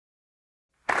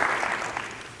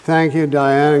Thank you,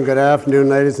 Diane, and good afternoon,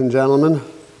 ladies and gentlemen.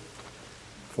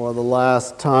 For the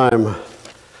last time,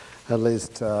 at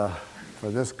least for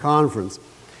this conference.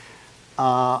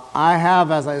 I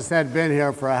have, as I said, been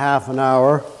here for a half an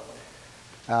hour,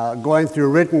 going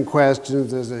through written questions.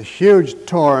 There's a huge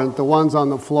torrent. The ones on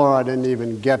the floor I didn't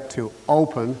even get to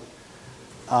open.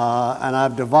 And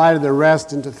I've divided the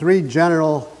rest into three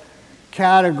general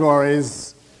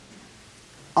categories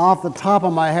off the top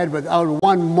of my head without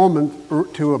one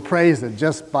moment to appraise it,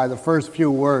 just by the first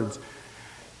few words.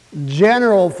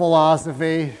 General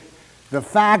philosophy, the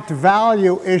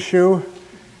fact-value issue,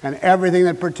 and everything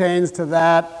that pertains to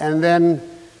that, and then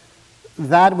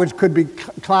that which could be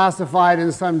classified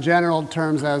in some general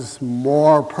terms as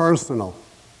more personal.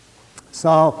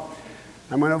 So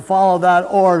I'm going to follow that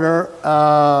order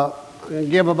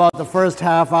and give about the first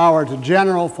half hour to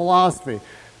general philosophy.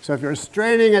 So if you're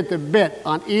straining at the bit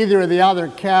on either of the other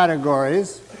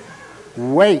categories,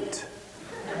 wait.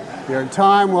 Your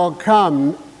time will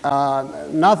come.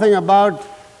 Nothing about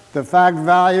the fact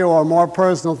value or more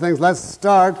personal things. Let's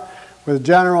start with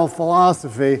general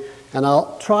philosophy. And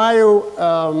I'll try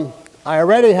to, I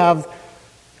already have,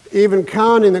 even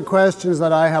counting the questions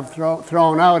that I have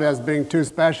thrown out as being too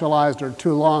specialized or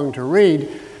too long to read,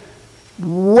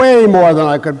 way more than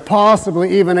I could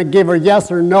possibly even give a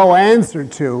yes or no answer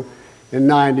to in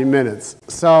 90 minutes.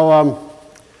 So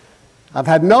I've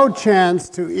had no chance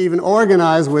to even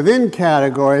organize within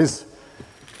categories.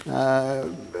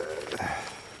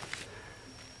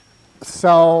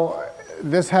 So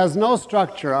this has no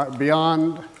structure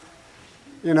beyond,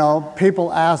 you know,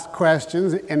 people ask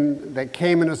questions and they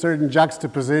came in a certain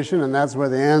juxtaposition, and that's where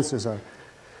the answers are.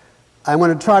 I'm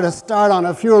going to try to start on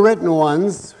a few written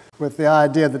ones with the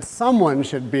idea that someone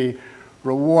should be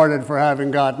rewarded for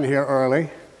having gotten here early.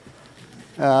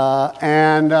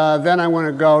 And then I'm going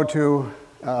to go to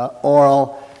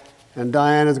oral, and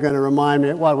Diane is going to remind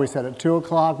me, what we said at 2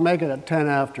 o'clock, make it at 10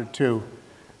 after 2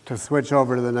 to switch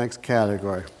over to the next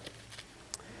category.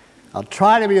 I'll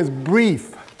try to be as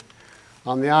brief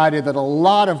on the idea that a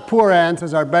lot of poor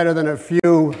answers are better than a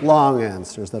few long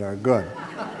answers that are good.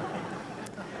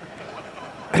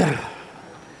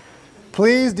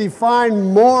 Please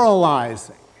define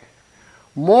moralizing.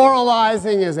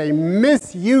 Moralizing is a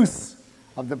misuse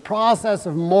of the process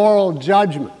of moral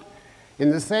judgment,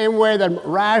 in the same way that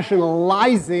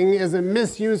rationalizing is a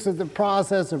misuse of the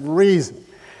process of reason.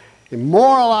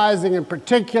 Moralizing in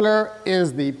particular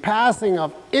is the passing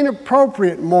of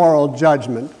inappropriate moral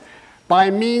judgment by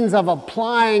means of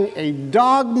applying a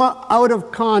dogma out of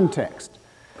context.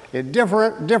 It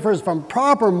differs from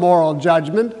proper moral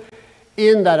judgment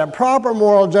in that a proper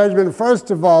moral judgment,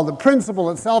 first of all, the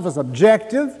principle itself is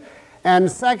objective,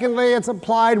 and secondly, it's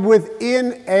applied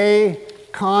within a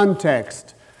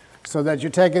context so that you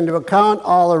take into account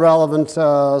all the relevant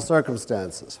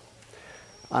circumstances.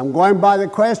 I'm going by the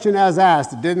question as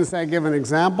asked. It didn't say give an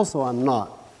example, so I'm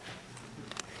not.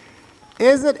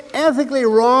 Is it ethically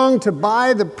wrong to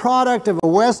buy the product of a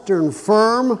Western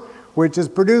firm which is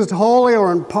produced wholly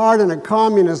or in part in a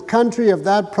communist country if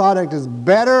that product is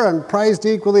better and priced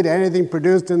equally to anything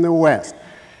produced in the West?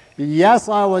 Yes,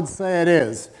 I would say it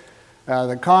is.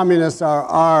 The communists are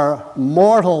our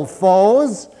mortal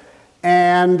foes,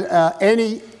 and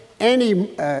any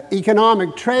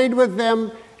economic trade with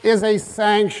them is a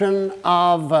sanction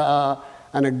of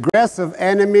an aggressive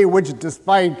enemy, which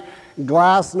despite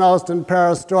glasnost and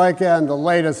perestroika and the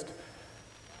latest,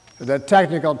 the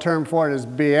technical term for it is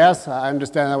BS. I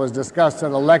understand that was discussed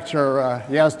at a lecture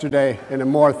yesterday in a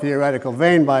more theoretical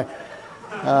vein by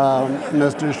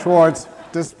Mr. Schwartz.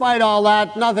 Despite all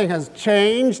that, nothing has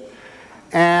changed,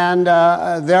 and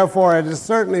therefore it is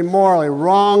certainly morally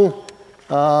wrong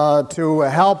to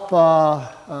help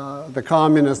the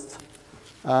communists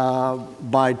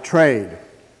by trade.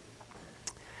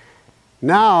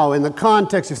 Now, in the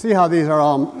context, you see how these are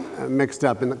all mixed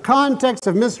up. In the context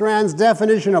of Miss Rand's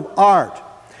definition of art,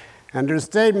 and her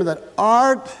statement that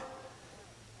art,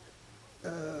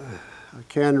 I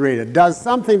can't read it, does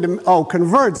something to,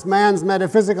 converts man's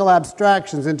metaphysical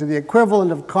abstractions into the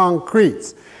equivalent of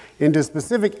concretes, into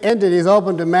specific entities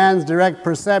open to man's direct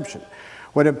perception.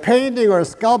 Would a painting or a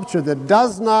sculpture that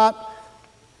does not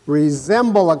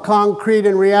resemble a concrete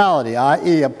in reality,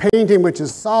 i.e. a painting which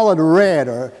is solid red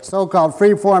or so-called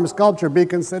free-form sculpture, be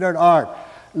considered art?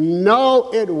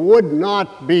 No, it would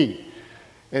not be.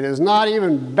 It is not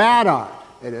even bad art.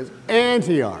 It is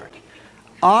anti-art.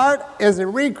 Art is a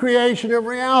recreation of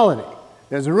reality.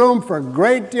 There's room for a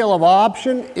great deal of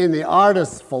option in the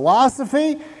artist's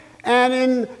philosophy, and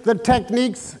in the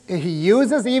techniques he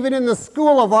uses, even in the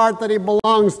school of art that he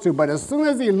belongs to. But as soon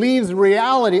as he leaves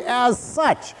reality as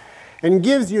such and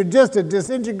gives you just a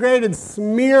disintegrated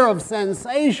smear of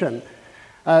sensation,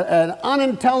 an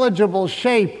unintelligible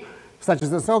shape, such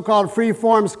as the so-called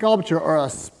free-form sculpture or a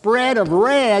spread of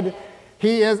red,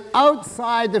 he is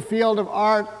outside the field of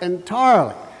art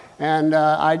entirely. And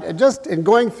I just, in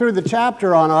going through the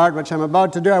chapter on art, which I'm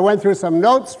about to do, I went through some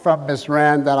notes from Miss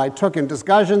Rand that I took in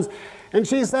discussions, and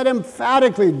she said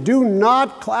emphatically, do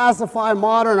not classify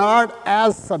modern art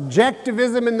as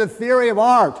subjectivism in the theory of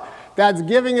art. That's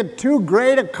giving it too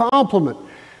great a compliment.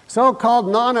 So-called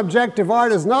non-objective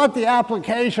art is not the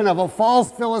application of a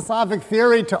false philosophic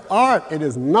theory to art. It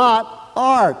is not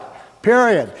art,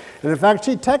 period. And in fact,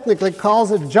 she technically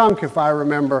calls it junk, if I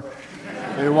remember,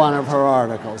 in one of her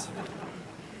articles.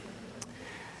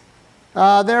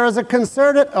 There is a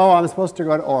concerted, I'm supposed to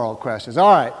go to oral questions.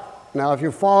 All right, now if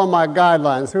you follow my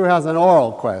guidelines, who has an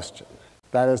oral question?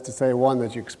 That is to say, one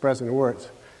that you express in words.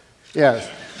 Yes?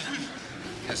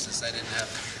 Yes, since I didn't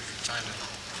have time to.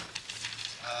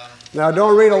 Now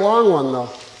don't read a long one, though.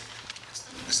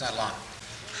 It's not long.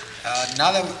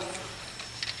 Now that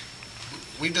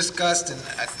we've discussed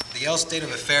the ill state of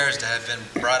affairs that have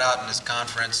been brought out in this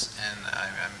conference, and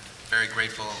I'm very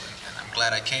grateful and I'm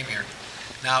glad I came here.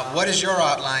 Now, what is your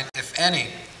outline, if any,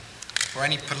 for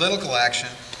any political action,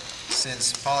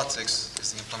 since politics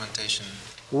is the implementation?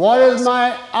 What is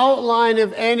my outline,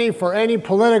 if any, for any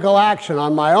political action?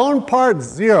 On my own part,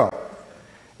 zero.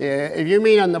 If you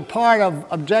mean on the part of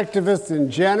objectivists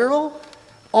in general,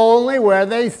 only where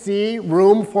they see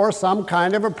room for some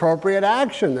kind of appropriate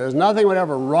action. There's nothing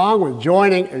whatever wrong with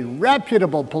joining a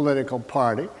reputable political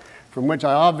party, from which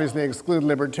I obviously exclude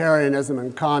libertarianism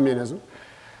and communism,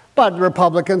 but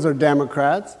Republicans or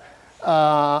Democrats,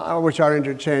 which are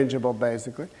interchangeable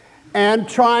basically, and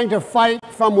trying to fight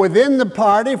from within the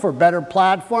party for better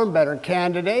platform, better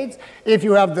candidates. If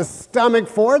you have the stomach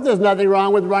for it, there's nothing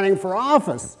wrong with running for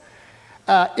office,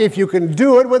 if you can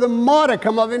do it with a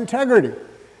modicum of integrity.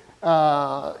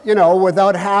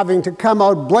 Without having to come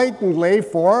out blatantly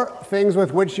for things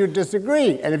with which you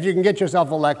disagree. And if you can get yourself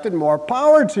elected, more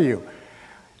power to you.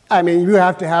 I mean, you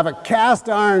have to have a cast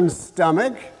iron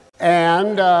stomach,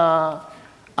 and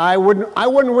I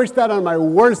wouldn't wish that on my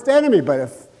worst enemy, but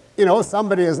if,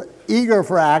 somebody is eager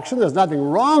for action, there's nothing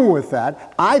wrong with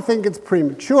that. I think it's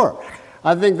premature.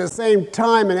 I think the same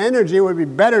time and energy would be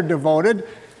better devoted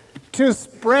to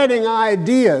spreading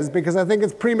ideas, because I think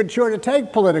it's premature to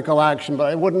take political action,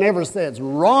 but I would never say it's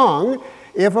wrong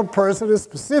if a person is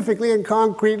specifically and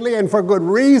concretely and for good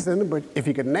reason, but if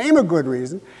you could name a good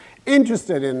reason,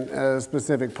 interested in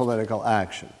specific political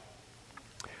action.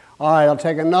 All right, I'll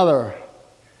take another.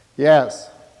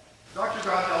 Yes? Dr.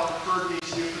 Grondel preferred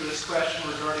these you for this question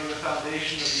regarding the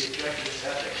foundation of the objectivist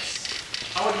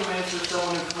ethics. How would you answer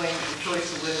someone who claims the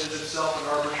choice to live is itself an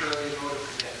arbitrary mode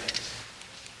of commitment?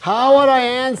 How would I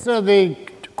answer the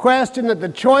question that the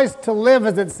choice to live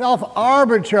is itself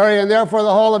arbitrary and therefore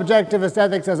the whole objectivist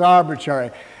ethics is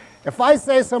arbitrary? If I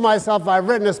say so myself, I've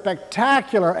written a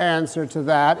spectacular answer to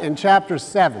that in chapter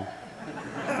 7.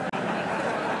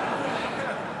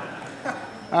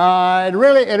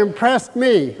 It impressed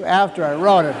me after I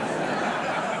wrote it.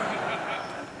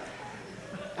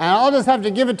 And I'll just have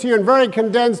to give it to you in very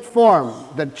condensed form.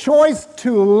 The choice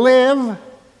to live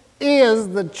is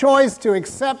the choice to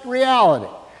accept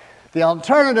reality. The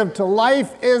alternative to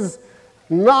life is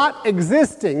not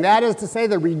existing. That is to say,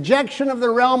 the rejection of the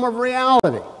realm of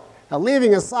reality. Now,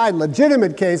 leaving aside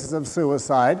legitimate cases of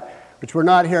suicide, which we're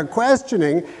not here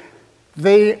questioning,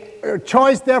 the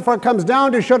choice therefore comes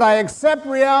down to, should I accept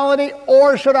reality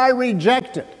or should I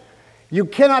reject it? You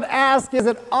cannot ask, is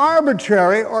it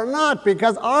arbitrary or not?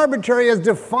 Because arbitrary is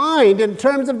defined in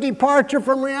terms of departure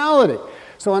from reality.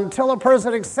 So until a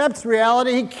person accepts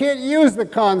reality, he can't use the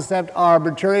concept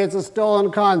arbitrary. It's a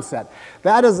stolen concept.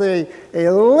 That is a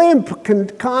limp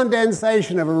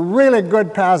condensation of a really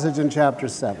good passage in chapter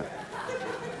 7.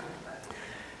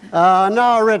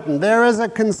 Now written, there is a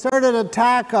concerted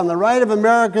attack on the right of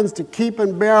Americans to keep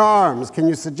and bear arms. Can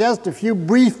you suggest a few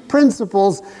brief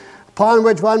principles upon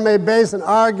which one may base an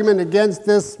argument against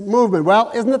this movement?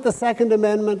 Well, isn't it the Second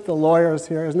Amendment, the lawyers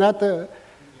here? Isn't that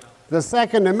the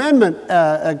Second Amendment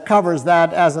covers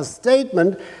that as a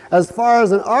statement. As far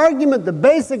as an argument, the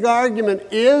basic argument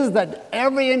is that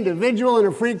every individual in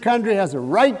a free country has a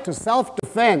right to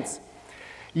self-defense.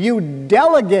 You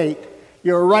delegate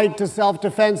your right to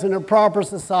self-defense in a proper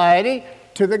society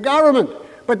to the government.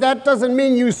 But that doesn't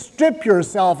mean you strip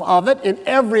yourself of it in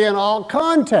every and all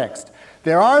context.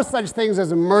 There are such things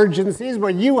as emergencies where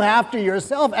you have to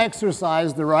yourself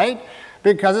exercise the right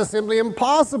because it's simply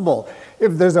impossible.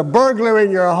 If there's a burglar in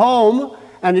your home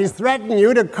and he's threatening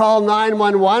you to call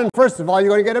 911, first of all, you're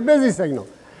going to get a busy signal.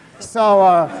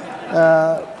 So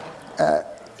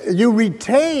you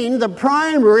retain the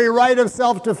primary right of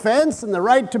self-defense, and the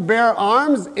right to bear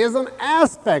arms is an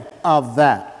aspect of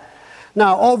that.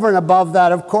 Now, over and above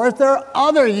that, of course, there are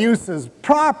other uses,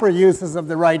 proper uses of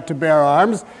the right to bear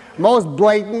arms, most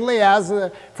blatantly as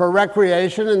for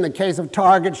recreation in the case of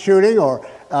target shooting or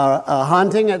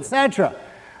hunting, etc.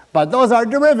 But those are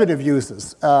derivative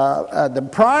uses. The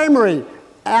primary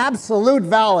absolute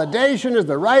validation is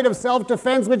the right of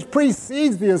self-defense, which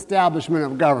precedes the establishment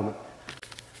of government.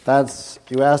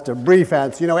 You asked a brief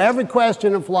answer. You know, every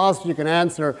question in philosophy you can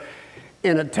answer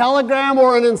in a telegram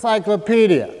or an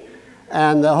encyclopedia.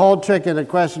 And the whole trick in a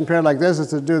question period like this is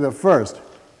to do the first.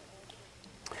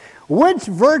 Which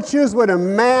virtues would a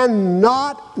man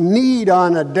not need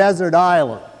on a desert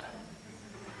island?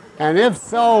 And if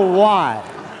so, why?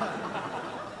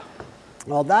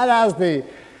 Well, that has the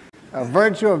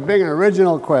virtue of being an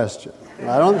original question.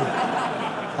 I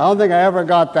don't think I ever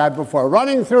got that before.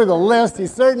 Running through the list, he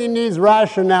certainly needs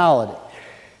rationality.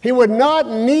 He would not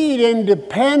need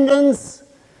independence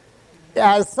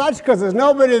as such because there's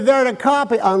nobody there to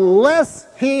copy unless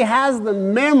he has the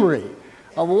memory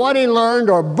of what he learned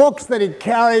or books that he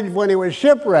carried when he was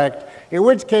shipwrecked, in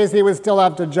which case he would still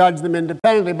have to judge them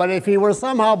independently. But if he were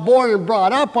somehow born and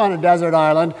brought up on a desert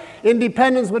island,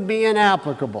 independence would be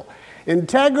inapplicable.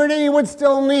 Integrity he would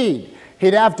still need.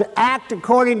 He'd have to act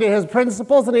according to his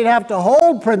principles, and he'd have to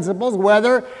hold principles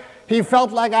whether he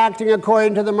felt like acting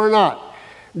according to them or not.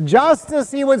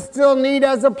 Justice he would still need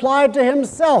as applied to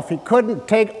himself. He couldn't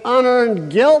take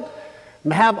unearned guilt,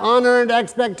 have unearned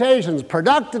expectations.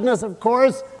 Productiveness, of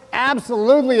course,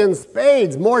 absolutely in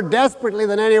spades, more desperately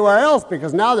than anywhere else,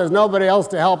 because now there's nobody else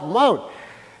to help him out.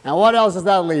 And what else does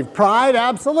that leave? Pride,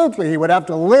 absolutely. He would have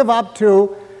to live up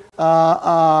to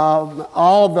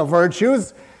all of the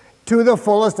virtues to the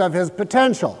fullest of his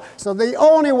potential. So the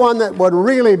only one that would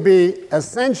really be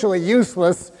essentially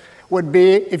useless would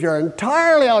be if you're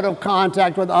entirely out of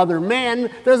contact with other men,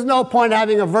 there's no point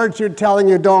having a virtue telling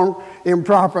you don't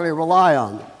improperly rely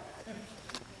on them.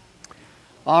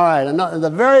 All right, in the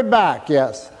very back,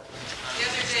 yes. The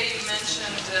other day you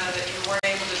mentioned that you weren't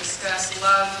able to discuss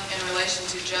love in relation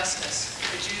to justice.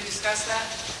 Could you discuss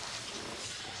that?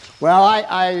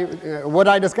 Well, would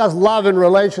I discuss love in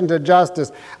relation to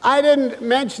justice? I didn't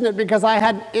mention it because I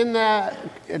had, in the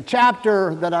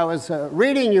chapter that I was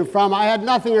reading you from, I had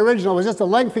nothing original. It was just a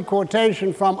lengthy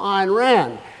quotation from Ayn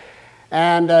Rand.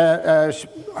 And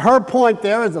her point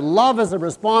there is that love is a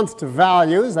response to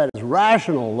values, that is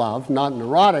rational love, not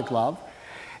neurotic love,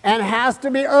 and has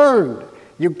to be earned.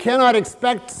 You cannot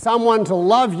expect someone to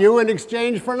love you in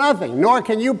exchange for nothing, nor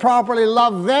can you properly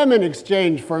love them in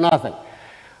exchange for nothing.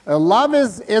 Love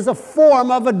is a form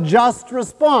of a just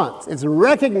response. It's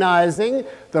recognizing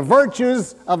the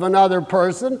virtues of another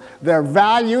person, their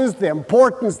values, the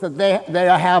importance that they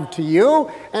have to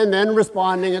you, and then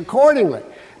responding accordingly.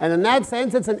 And in that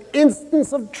sense, it's an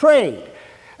instance of trade.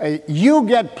 You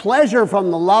get pleasure from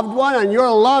the loved one, and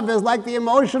your love is like the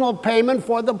emotional payment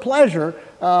for the pleasure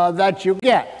that you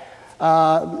get.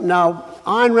 Now,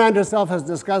 Ayn Rand herself has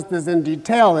discussed this in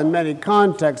detail in many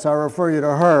contexts. I'll refer you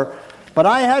to her. But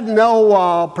I had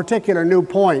no particular new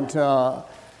point. Love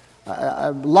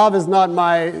is not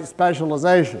my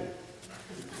specialization.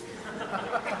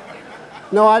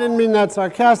 No, I didn't mean that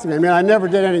sarcastically. I mean, I never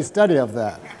did any study of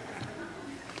that.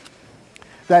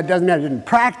 That doesn't mean I didn't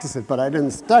practice it, but I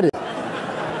didn't study it.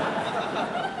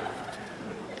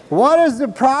 What is the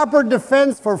proper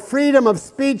defense for freedom of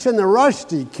speech in the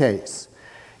Rushdie case?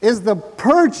 Is the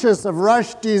purchase of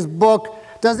Rushdie's book,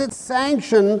 does it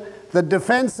sanction the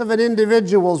defense of an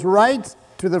individual's rights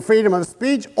to the freedom of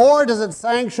speech, or does it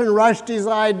sanction Rushdie's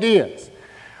ideas?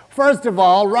 First of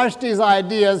all, Rushdie's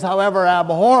ideas, however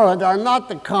abhorrent, are not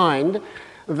the kind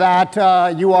that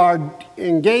you are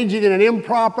engaging in an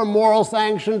improper moral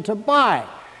sanction to buy.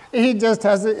 He just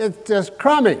has, it's just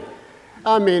crummy.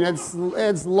 I mean,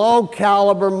 it's low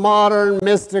caliber, modern,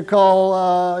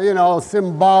 mystical,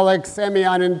 symbolic,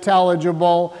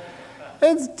 semi-unintelligible.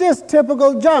 It's just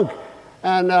typical junk.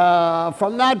 And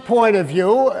from that point of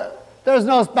view, there's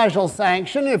no special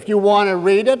sanction if you want to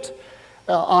read it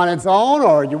on its own,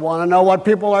 or you want to know what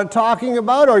people are talking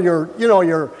about, or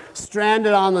you're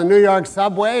stranded on the New York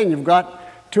subway and you've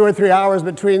got 2 or 3 hours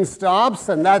between stops,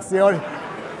 and that's the only.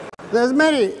 There's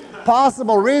many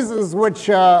possible reasons which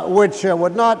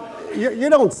would not. You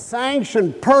don't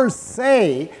sanction per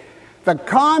se the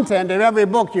content of every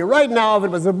book you write. Now, if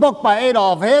it was a book by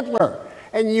Adolf Hitler,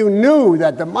 and you knew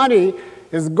that the money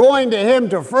is going to him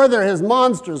to further his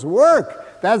monstrous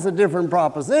work, that's a different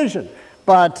proposition.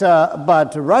 But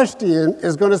Rushdie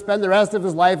is going to spend the rest of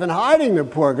his life in hiding, the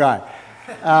poor guy.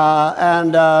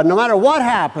 No matter what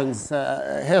happens,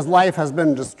 his life has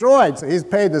been destroyed, so he's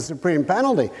paid the supreme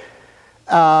penalty.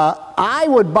 I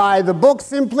would buy the book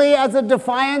simply as a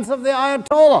defiance of the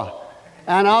Ayatollah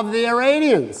and of the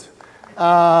Iranians.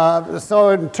 So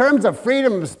in terms of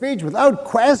freedom of speech, without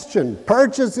question,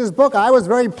 purchase his book. I was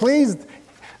very pleased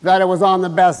that it was on the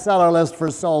bestseller list for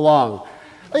so long.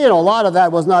 You know, a lot of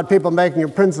that was not people making a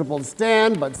principled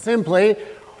stand, but simply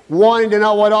wanting to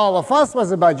know what all the fuss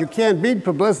was about. You can't beat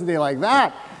publicity like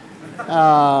that.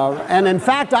 And in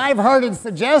fact, I've heard it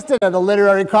suggested at a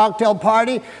literary cocktail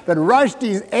party that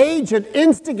Rushdie's agent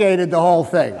instigated the whole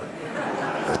thing.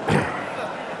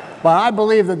 But I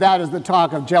believe that that is the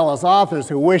talk of jealous authors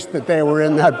who wish that they were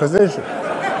in that position.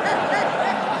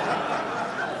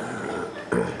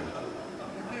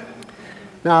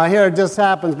 Now, here it just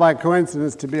happens by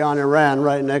coincidence to be on Iran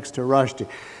right next to Rushdie.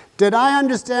 Did I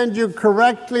understand you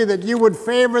correctly that you would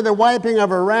favor the wiping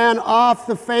of Iran off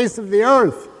the face of the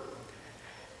earth?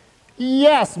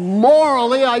 Yes,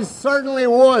 morally, I certainly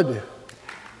would.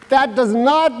 That does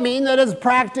not mean that it's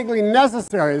practically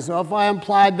necessary, so if I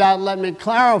implied that, let me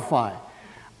clarify.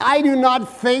 I do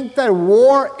not think that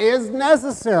war is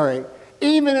necessary,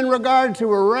 even in regard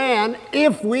to Iran,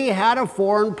 if we had a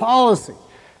foreign policy.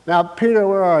 Now, Peter,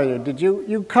 where are you?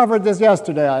 You covered this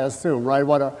yesterday, I assume, right?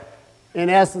 What, in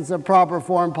essence, a proper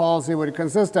foreign policy would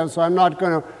consist of, so I'm not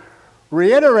going to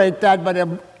reiterate that, but if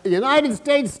the United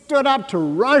States stood up to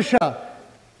Russia,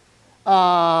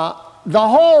 the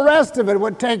whole rest of it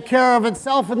would take care of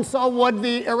itself, and so would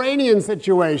the Iranian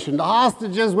situation. The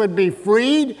hostages would be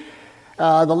freed.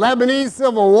 The Lebanese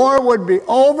civil war would be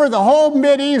over. The whole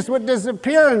Mideast would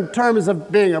disappear in terms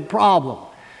of being a problem.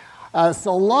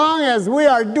 So long as we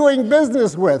are doing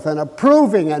business with and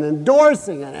approving and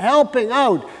endorsing and helping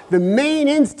out the main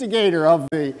instigator of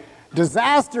the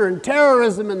disaster and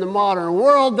terrorism in the modern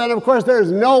world, then of course there is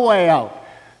no way out.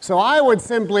 So I would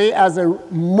simply, as a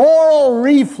moral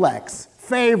reflex,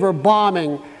 favor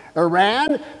bombing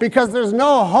Iran because there's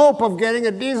no hope of getting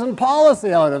a decent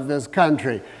policy out of this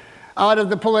country, out of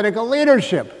the political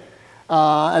leadership.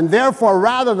 And therefore,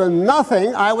 rather than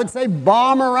nothing, I would say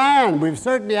bomb Iran. We've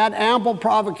certainly had ample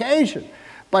provocation,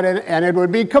 and it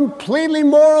would be completely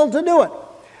moral to do it.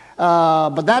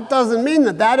 But that doesn't mean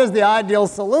that that is the ideal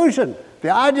solution. The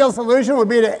ideal solution would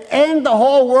be to end the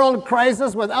whole world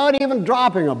crisis without even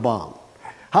dropping a bomb.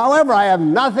 However, I have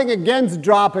nothing against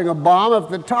dropping a bomb if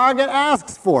the target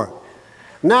asks for it.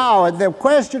 Now, the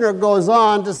questioner goes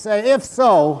on to say, if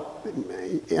so,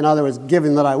 in other words,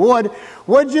 given that I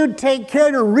would you take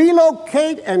care to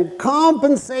relocate and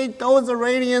compensate those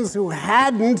Iranians who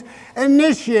hadn't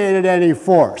initiated any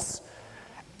force?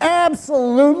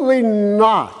 Absolutely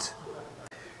not.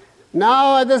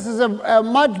 Now, this is a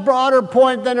much broader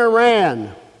point than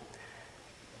Iran.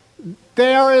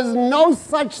 There is no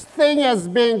such thing as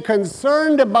being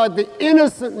concerned about the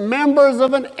innocent members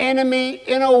of an enemy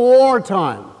in a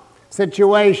wartime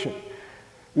situation.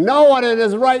 No one in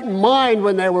his right mind,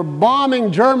 when they were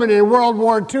bombing Germany in World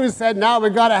War II, said, now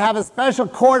we've got to have a special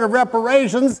court of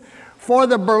reparations for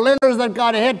the Berliners that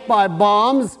got hit by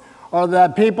bombs, or the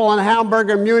people in Hamburg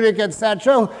and Munich,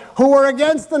 etc., who were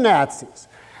against the Nazis.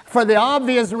 For the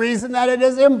obvious reason that it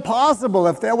is impossible,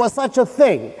 if there was such a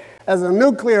thing as a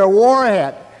nuclear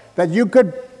warhead, that you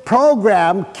could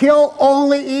program kill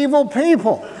only evil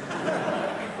people.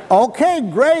 Okay,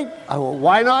 great.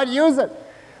 Why not use it?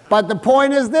 But the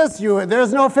point is this,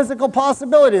 there's no physical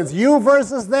possibility. It's you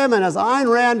versus them, and as Ayn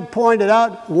Rand pointed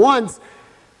out once,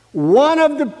 one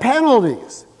of the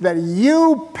penalties that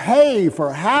you pay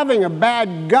for having a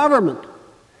bad government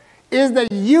is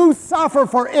that you suffer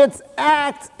for its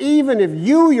acts even if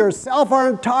you yourself are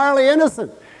entirely innocent.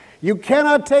 You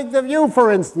cannot take the view,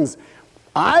 for instance,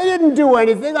 I didn't do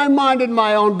anything, I minded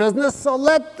my own business, so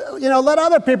let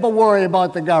other people worry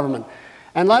about the government.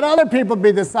 And let other people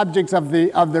be the subjects of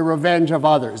the revenge of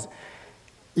others.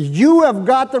 You have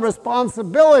got the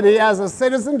responsibility as a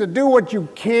citizen to do what you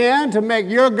can to make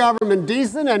your government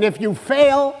decent, and if you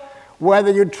fail,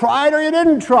 whether you tried or you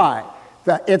didn't try,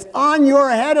 it's on your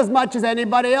head as much as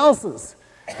anybody else's.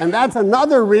 And that's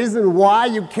another reason why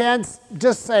you can't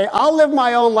just say, I'll live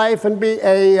my own life and be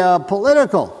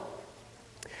political.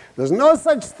 There's no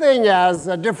such thing as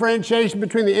a differentiation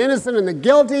between the innocent and the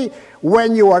guilty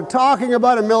when you are talking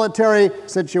about a military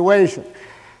situation.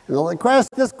 And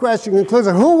this question concludes,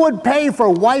 who would pay for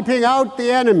wiping out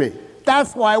the enemy?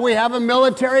 That's why we have a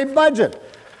military budget.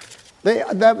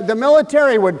 The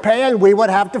military would pay, and we would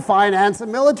have to finance the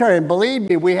military. And believe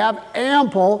me, we have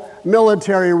ample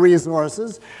military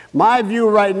resources. My view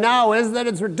right now is that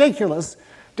it's ridiculous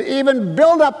to even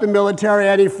build up the military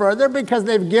any further, because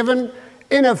they've given,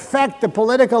 in effect, the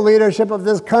political leadership of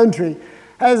this country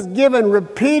has given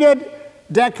repeated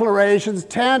declarations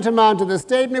tantamount to the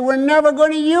statement, we're never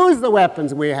going to use the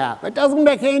weapons we have. It doesn't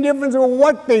make any difference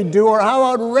what they do or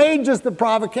how outrageous the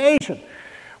provocation.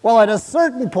 Well, at a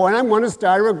certain point, I'm going to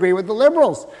start to agree with the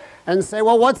liberals and say,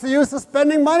 well, what's the use of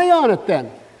spending money on it then?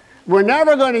 We're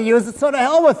never going to use it, so to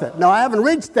hell with it. Now, I haven't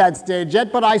reached that stage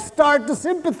yet, but I start to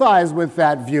sympathize with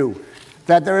that view,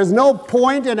 that there is no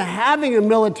point in having a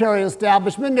military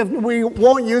establishment if we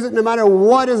won't use it no matter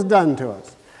what is done to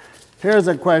us. Here's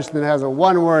a question that has a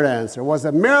one-word answer. Was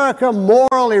America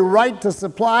morally right to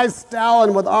supply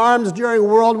Stalin with arms during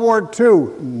World War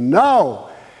II? No.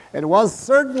 It was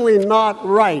certainly not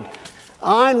right.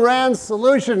 Ayn Rand's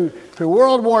solution to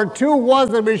World War II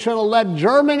was that we should have let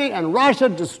Germany and Russia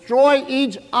destroy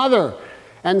each other,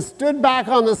 and stood back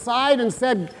on the side and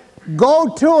said,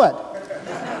 go to it.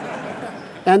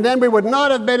 And then we would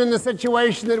not have been in the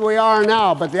situation that we are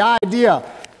now. But the idea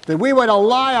that we would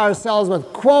ally ourselves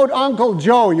with, quote, Uncle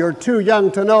Joe, you're too young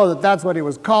to know that that's what he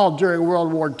was called during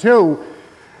World War II,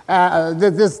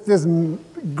 this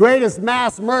greatest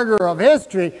mass murderer of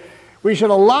history, we should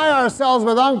ally ourselves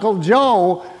with Uncle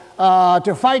Joe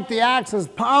to fight the Axis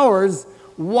powers,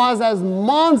 was as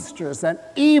monstrous and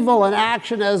evil an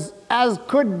action as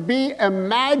could be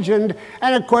imagined.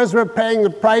 And of course, we're paying the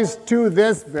price to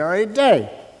this very day.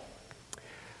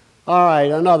 All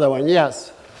right, another one,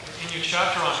 yes. In your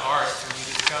chapter on art, when you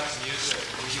discuss music,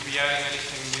 will you be adding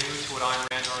anything new to what Ayn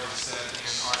Rand already said in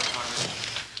Art and Cognition?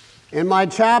 In my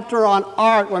chapter on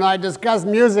art, when I discuss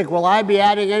music, will I be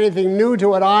adding anything new to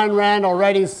what Ayn Rand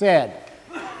already said?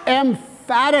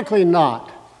 Emphatically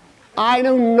not. I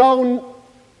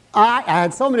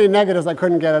had so many negatives I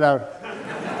couldn't get it out.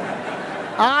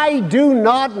 I do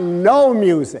not know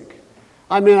music.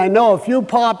 I mean, I know a few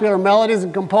popular melodies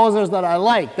and composers that I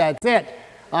like, that's it.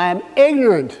 I am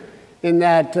ignorant in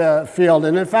that field,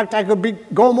 and in fact, I could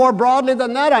go more broadly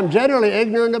than that. I'm generally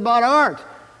ignorant about art,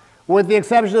 with the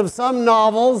exception of some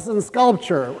novels and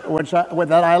sculpture,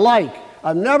 that I like.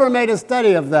 I've never made a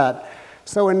study of that.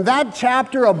 So in that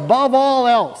chapter, above all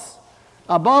else,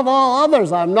 above all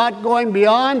others, I'm not going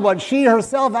beyond what she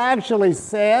herself actually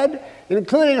said,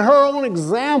 including her own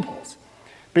examples,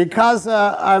 because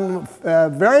I'm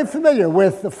very familiar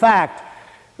with the fact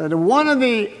that one of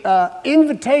the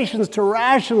invitations to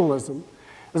rationalism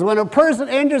is when a person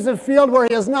enters a field where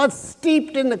he is not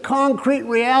steeped in the concrete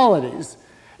realities,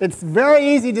 it's very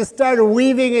easy to start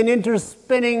weaving and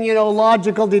interspinning,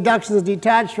 logical deductions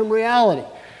detached from reality.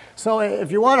 So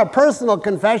if you want a personal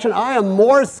confession, I am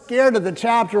more scared of the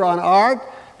chapter on art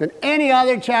than any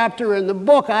other chapter in the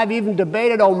book. I've even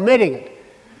debated omitting it.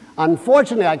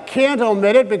 Unfortunately, I can't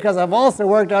omit it because I've also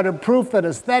worked out a proof that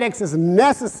aesthetics is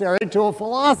necessary to a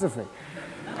philosophy.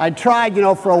 I tried,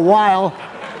 for a while.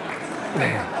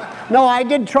 No, I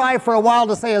did try for a while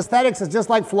to say aesthetics is just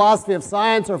like philosophy of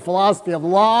science or philosophy of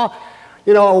law.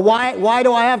 Why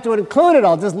do I have to include it?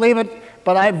 I'll just leave it.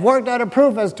 But I've worked out a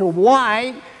proof as to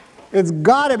why it's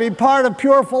got to be part of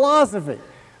pure philosophy.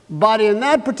 But in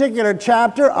that particular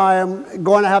chapter, I am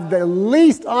going to have the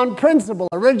least on principle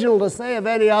original to say of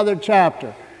any other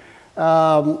chapter.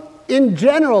 In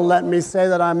general, let me say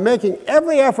that I'm making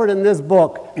every effort in this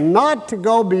book not to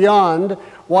go beyond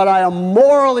what I am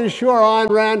morally sure Ayn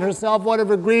Rand herself would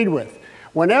have agreed with.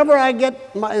 Whenever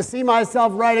I see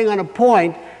myself writing on a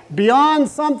point beyond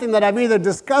something that I've either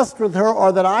discussed with her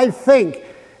or that I think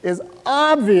is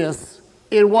obvious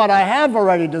in what I have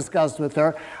already discussed with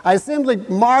her, I simply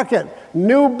mark it,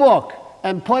 new book,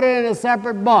 and put it in a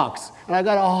separate box. And I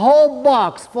got a whole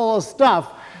box full of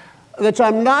stuff which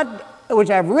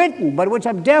I've written, but which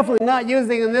I'm definitely not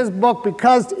using in this book,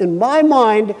 because in my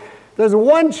mind, there's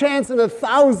one chance in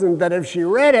 1,000 that if she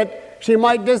read it, she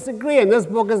might disagree. And this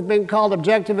book has been called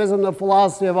Objectivism, the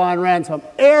Philosophy of Ayn Rand. So I'm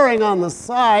erring on the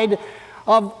side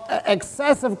of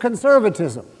excessive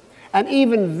conservatism. And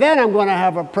even then I'm going to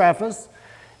have a preface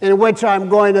in which I'm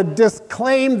going to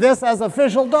disclaim this as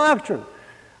official doctrine.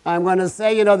 I'm going to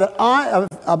say, that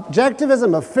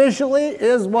objectivism officially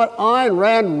is what Ayn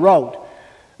Rand wrote.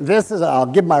 I'll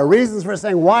give my reasons for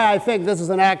saying why I think this is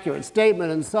an accurate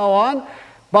statement and so on.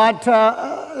 But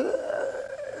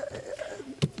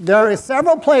there are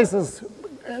several places,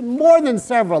 more than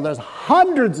several, there's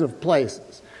hundreds of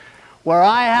places where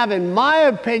I have, in my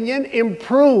opinion,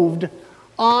 improved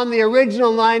on the original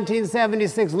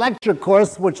 1976 lecture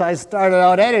course, which I started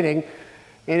out editing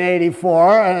in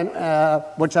 '84, and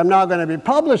which I'm now going to be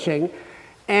publishing.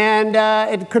 And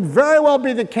it could very well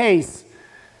be the case,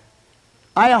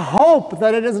 I hope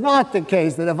that it is not the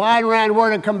case, that if Ayn Rand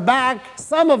were to come back,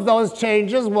 some of those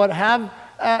changes would have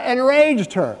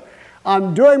enraged her.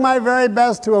 I'm doing my very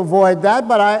best to avoid that,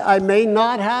 but I may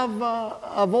not have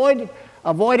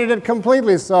avoided it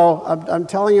completely, so I'm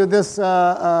telling you this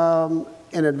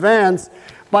in advance.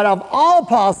 But of all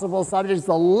possible subjects,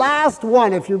 the last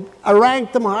one, if you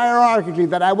rank them hierarchically,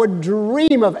 that I would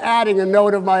dream of adding a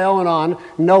note of my own on,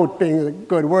 note being a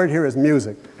good word here, is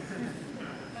music.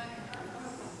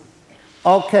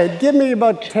 Okay, give me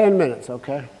about 10 minutes,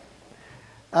 okay?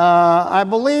 I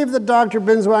believe that Dr.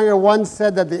 Binswanger once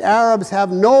said that the Arabs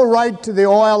have no right to the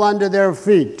oil under their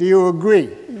feet. Do you agree?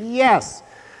 Yes.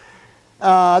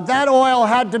 That oil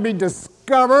had to be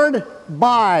discovered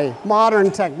by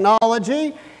modern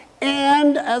technology,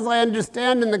 and as I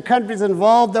understand in the countries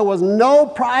involved, there was no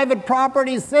private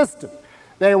property system.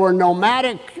 They were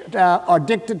nomadic or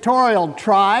dictatorial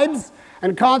tribes,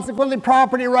 and consequently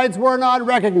property rights were not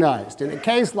recognized. In a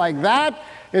case like that,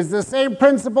 it's the same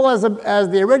principle as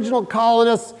the original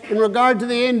colonists in regard to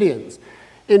the Indians.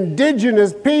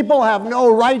 Indigenous people have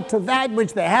no right to that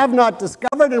which they have not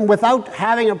discovered, and without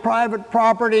having a private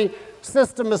property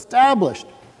system established.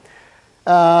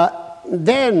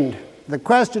 Then the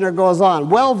questioner goes on,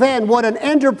 well then, would an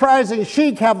enterprising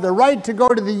sheik have the right to go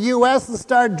to the US and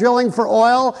start drilling for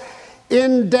oil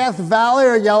in Death Valley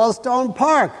or Yellowstone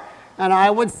Park? And I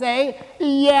would say,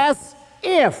 yes,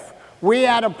 if we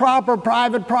had a proper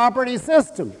private property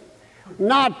system.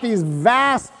 Not these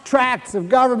vast tracts of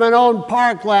government-owned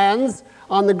parklands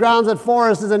on the grounds that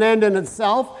forest is an end in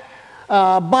itself,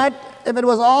 but if it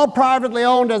was all privately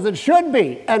owned as it should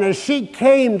be, and a sheik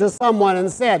came to someone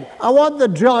and said, I want the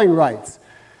drilling rights,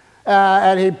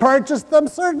 and he purchased them,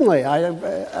 certainly.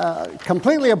 I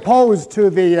completely opposed to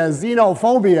the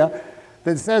xenophobia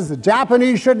that says the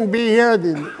Japanese shouldn't be here,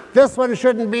 this one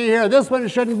shouldn't be here, this one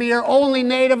shouldn't be here, only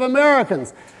Native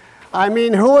Americans. I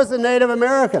mean, who is a Native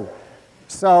American?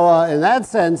 So in that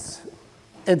sense,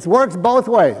 it works both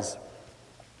ways.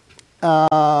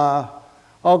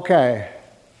 Okay.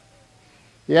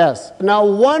 Yes. Now,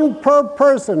 one per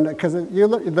person, because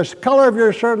the color of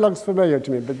your shirt looks familiar to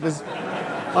me, but this...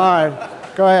 All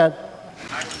right. Go ahead.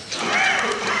 I was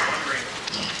wondering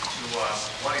to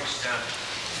what extent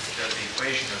does the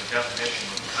equation of definition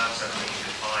of the concept that you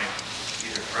define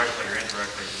either directly or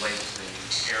indirectly relate to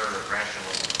the error of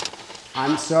rationalism?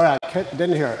 I'm sorry, I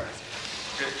didn't hear it.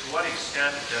 To what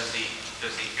extent does the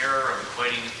error of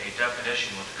equating a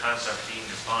definition with the concept being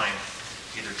defined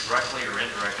either directly or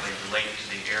indirectly relate to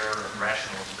the error of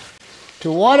rationalism?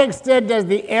 To what extent does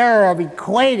the error of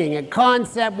equating a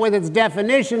concept with its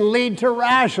definition lead to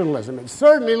rationalism? It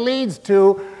certainly leads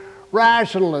to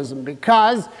rationalism,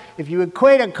 because if you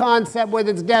equate a concept with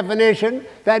its definition,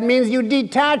 that means you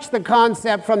detach the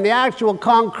concept from the actual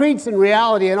concretes in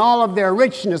reality and all of their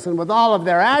richness and with all of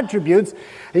their attributes,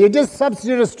 and you just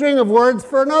substitute a string of words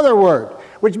for another word,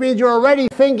 which means you're already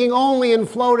thinking only in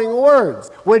floating words,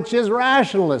 which is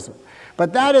rationalism.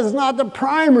 But that is not the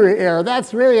primary error.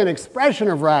 That's really an expression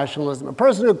of rationalism. A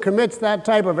person who commits that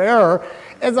type of error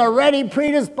is already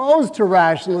predisposed to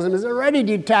rationalism, is already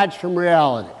detached from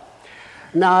reality.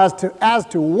 Now, as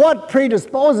to what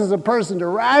predisposes a person to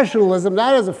rationalism,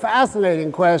 that is a fascinating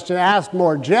question asked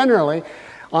more generally,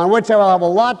 on which I will have a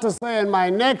lot to say in my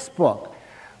next book.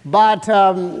 But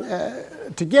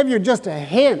to give you just a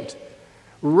hint,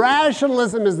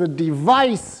 rationalism is the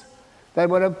device that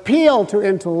would appeal to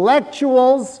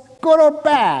intellectuals, good or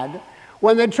bad,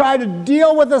 when they try to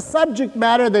deal with a subject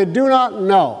matter they do not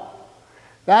know.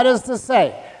 That is to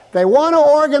say, they want to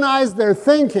organize their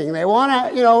thinking. They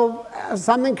want to,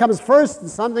 something comes first, and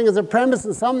something is a premise,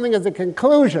 and something is a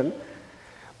conclusion.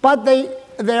 But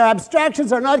their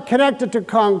abstractions are not connected to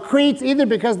concretes, either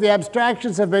because the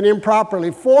abstractions have been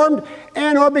improperly formed,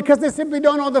 and or because they simply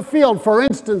don't know the field. For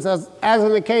instance, as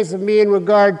in the case of me in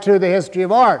regard to the history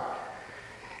of art.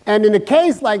 And in a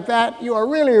case like that, you are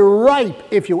really ripe,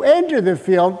 if you enter the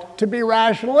field, to be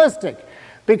rationalistic.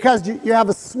 Because you have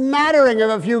a smattering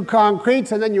of a few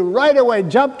concretes, and then you right away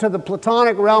jump to the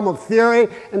Platonic realm of theory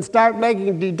and start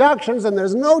making deductions, and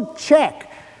there's no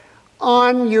check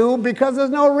on you because there's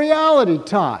no reality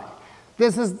tie.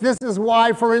 This is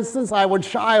why, for instance, I would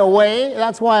shy away.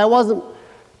 That's why I wasn't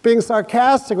being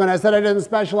sarcastic when I said I didn't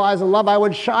specialize in love. I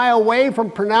would shy away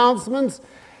from pronouncements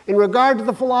in regard to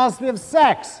the philosophy of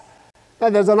sex. Now,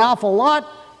 there's an awful lot,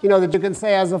 that you can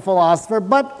say as a philosopher,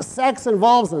 but sex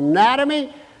involves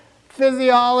anatomy,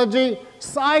 physiology,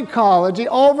 psychology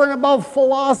over and above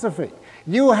philosophy.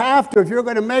 You have to, if you're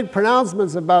going to make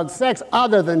pronouncements about sex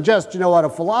other than just, what a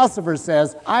philosopher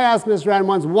says. I asked Ms. Rand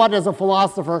once, what does a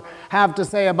philosopher have to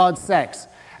say about sex?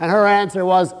 And her answer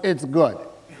was, it's good.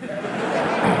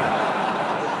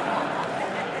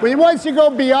 Once you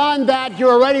go beyond that,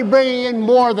 you're already bringing in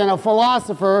more than a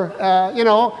philosopher,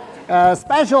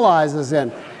 specializes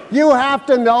in. You have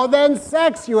to know then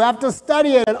sex. You have to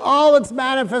study it in all its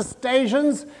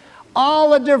manifestations, all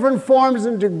the different forms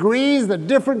and degrees, the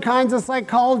different kinds of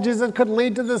psychologies that could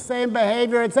lead to the same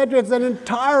behavior, etc. It's an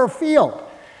entire field.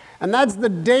 And that's the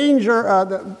danger,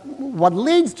 what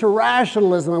leads to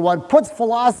rationalism and what puts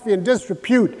philosophy in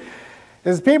disrepute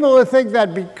is people who think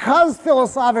that because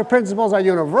philosophic principles are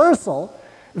universal,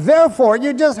 therefore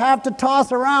you just have to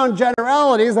toss around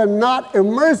generalities and not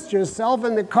immerse yourself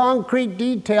in the concrete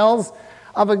details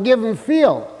of a given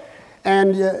field.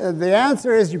 And the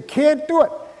answer is you can't do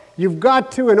it. You've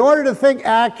got to, in order to think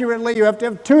accurately, you have to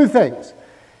have two things.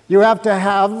 You have to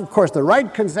have, of course, the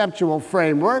right conceptual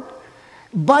framework,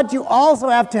 but you also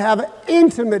have to have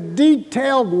intimate,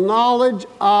 detailed knowledge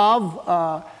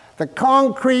of the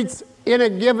concretes in a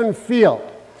given field.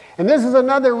 And this is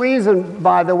another reason,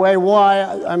 by the way, why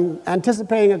I'm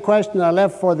anticipating a question I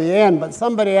left for the end, but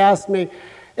somebody asked me,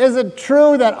 is it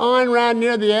true that Ayn Rand,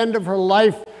 near the end of her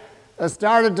life,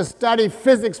 started to study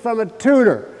physics from a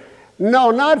tutor? No,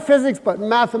 not physics, but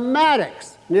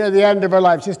mathematics near the end of her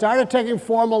life. She started taking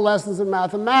formal lessons in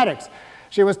mathematics.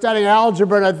 She was studying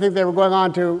algebra, and I think they were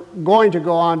going to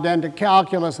go on then to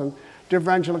calculus and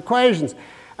differential equations.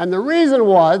 And the reason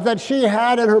was that she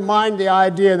had in her mind the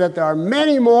idea that there are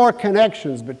many more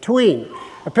connections between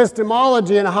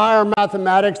epistemology and higher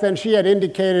mathematics than she had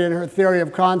indicated in her theory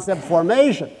of concept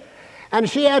formation. And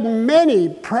she had many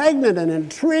pregnant and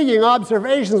intriguing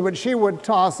observations which she would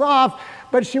toss off,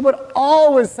 but she would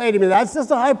always say to me, that's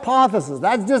just a hypothesis,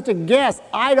 that's just a guess.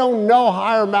 I don't know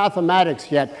higher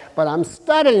mathematics yet, but I'm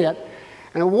studying it.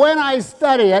 And when I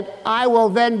study it, I will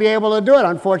then be able to do it.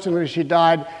 Unfortunately, she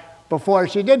died before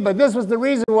she did, but this was the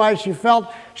reason why she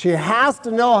felt she has to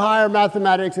know higher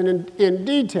mathematics in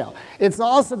detail. It's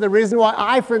also the reason why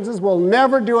I, for instance, will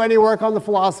never do any work on the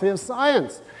philosophy of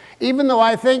science, even though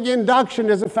I think induction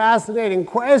is a fascinating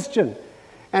question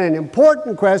and an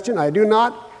important question. I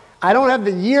don't have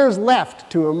the years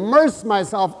left to immerse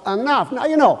myself enough. Now,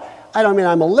 I don't mean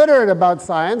I'm illiterate about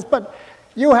science, but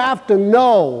you have to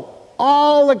know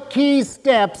all the key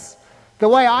steps. The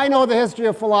way I know the history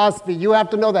of philosophy, you have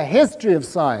to know the history of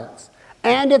science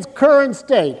and its current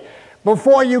state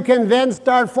before you can then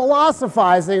start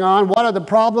philosophizing on what are the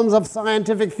problems of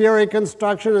scientific theory,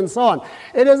 construction, and so on.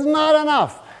 It is not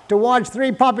enough to watch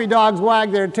three puppy dogs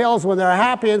wag their tails when they're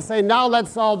happy and say, now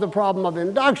let's solve the problem of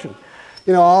induction.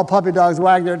 All puppy dogs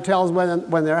wag their tails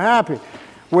when they're happy,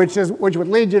 which would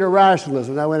lead you to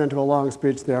rationalism. I went into a long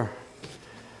speech there.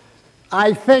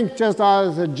 I think, just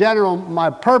as a general, my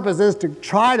purpose is to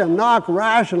try to knock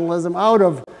rationalism out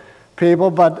of people,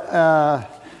 but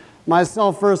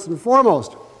myself first and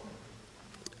foremost.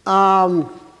 I'm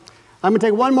going to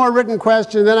take one more written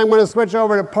question, then I'm going to switch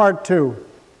over to part two.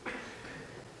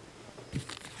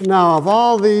 Now, of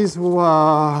all these,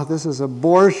 this is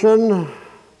abortion.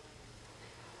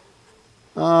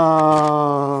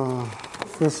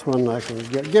 This one I can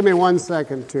get. Give me 1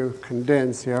 second to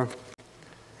condense here.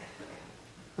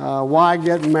 Why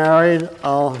get married?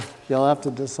 You'll have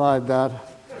to decide that.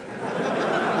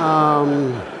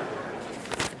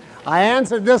 I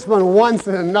answered this one once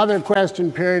in another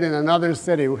question period in another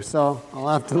city, so I'll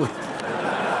have to.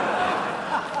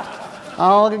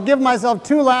 I'll give myself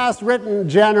two last written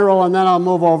general, and then I'll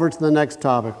move over to the next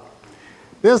topic.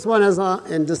 This one is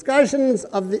in discussions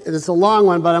of it's a long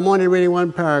one, but I'm only reading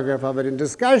one paragraph of it. In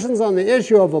discussions on the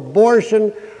issue of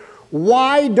abortion,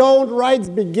 why don't rights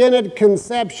begin at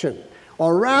conception?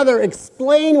 Or rather,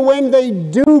 explain when they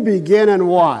do begin and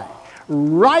why.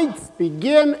 Rights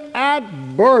begin at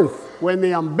birth, when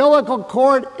the umbilical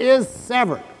cord is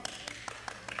severed.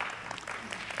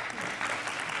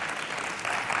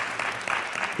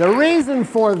 The reason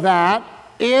for that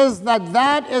is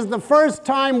that is the first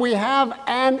time we have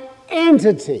an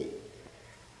entity.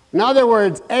 In other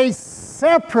words, a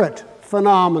separate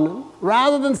phenomenon,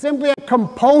 rather than simply a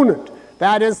component.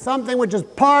 That is something which is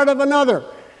part of another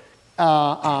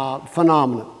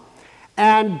phenomenon.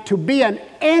 And to be an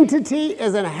entity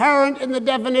is inherent in the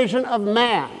definition of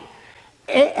man,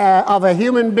 of a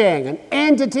human being. An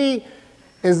entity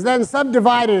is then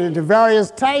subdivided into various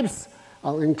types,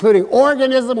 including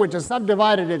organism, which is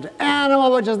subdivided into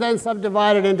animal, which is then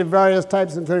subdivided into various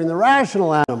types, including the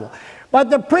rational animal. But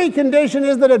the precondition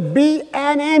is that it be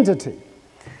an entity.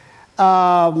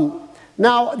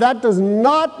 Now, that does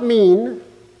not mean,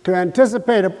 to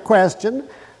anticipate a question,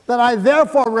 that I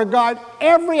therefore regard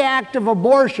every act of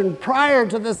abortion prior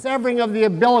to the severing of the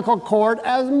umbilical cord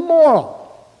as moral.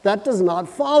 That does not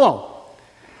follow.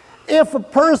 If a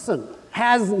person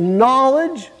has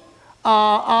knowledge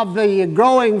of the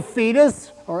growing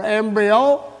fetus or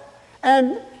embryo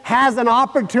and has an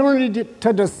opportunity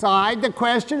to decide the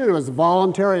question, and it was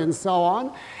voluntary and so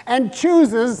on, and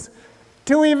chooses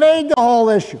to evade the whole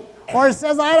issue, or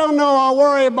says, I don't know, I'll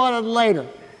worry about it later.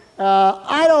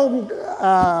 I don't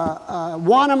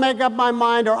want to make up my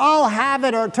mind, or I'll have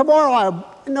it, or tomorrow,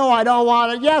 no, I don't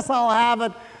want it, yes, I'll have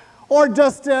it, or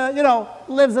just,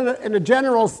 lives in a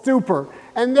general stupor,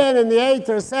 and then in the 8th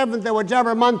or 7th or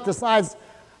whichever month decides,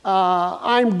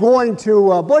 I'm going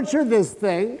to butcher this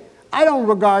thing. I don't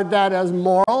regard that as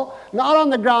moral, not on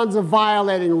the grounds of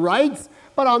violating rights,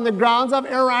 but on the grounds of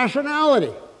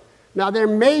irrationality. Now, there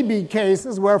may be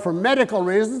cases where, for medical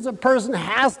reasons, a person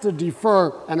has to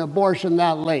defer an abortion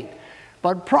that late.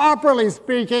 But properly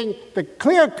speaking, the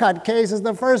clear-cut case is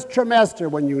the first trimester,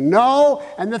 when you know,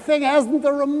 and the thing hasn't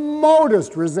the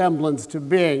remotest resemblance to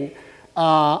being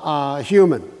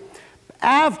human.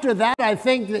 After that, I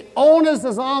think the onus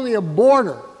is on the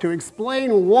aborter to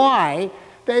explain why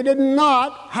they did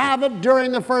not have it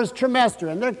during the first trimester.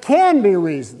 And there can be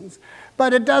reasons,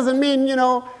 but it doesn't mean,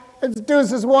 it's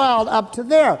deuces wild up to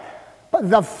there. But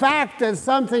the fact that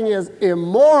something is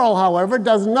immoral, however,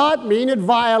 does not mean it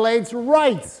violates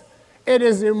rights. It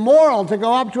is immoral to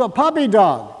go up to a puppy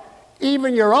dog,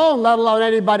 even your own, let alone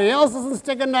anybody else's, and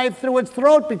stick a knife through its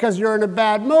throat because you're in a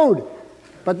bad mood.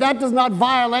 But that does not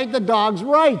violate the dog's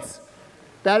rights.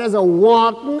 That is a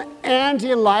wanton,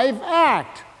 anti-life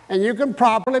act. And you can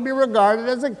properly be regarded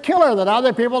as a killer that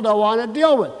other people don't want to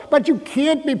deal with. But you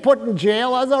can't be put in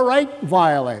jail as a right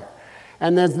violator.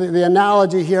 And the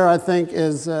analogy here, I think,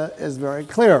 is very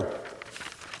clear.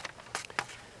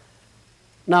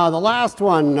 Now, the last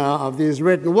one of these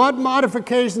written, what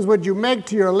modifications would you make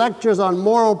to your lectures on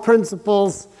moral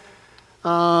principles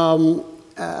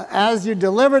as you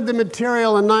delivered the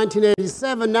material in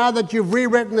 1987, now that you've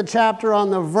rewritten the chapter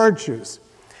on the virtues?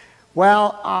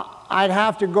 Well, I'd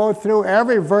have to go through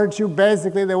every virtue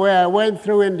basically the way I went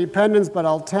through independence, but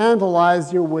I'll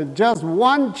tantalize you with just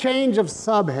one change of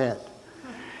subhead.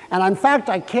 And in fact,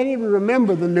 I can't even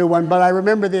remember the new one, but I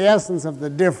remember the essence of the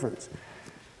difference.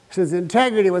 Since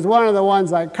integrity was one of the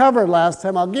ones I covered last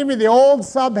time, I'll give you the old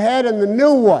subhead and the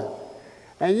new one.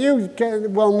 And you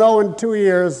will know in 2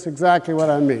 years exactly what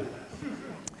I mean.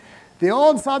 The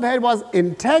old subhead was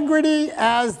integrity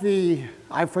as the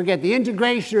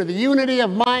integration or the unity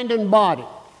of mind and body.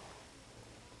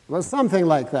 It was something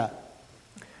like that.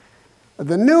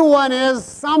 The new one is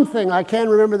something, I can't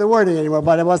remember the wording anymore,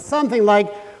 but it was something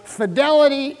like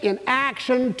fidelity in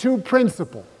action to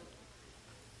principle.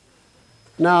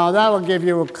 Now, that'll give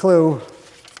you a clue.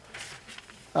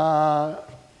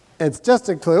 It's just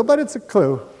a clue, but it's a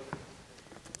clue.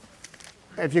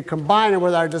 If you combine it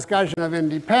with our discussion of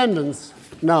independence,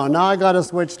 now I got to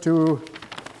switch to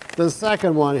the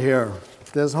second one here.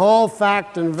 This whole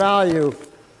fact and value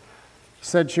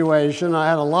situation, I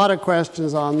had a lot of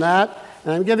questions on that,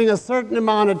 and I'm giving a certain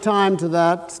amount of time to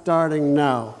that starting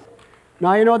now.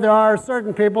 Now, there are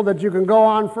certain people that you can go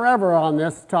on forever on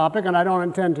this topic, and I don't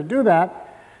intend to do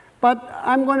that, but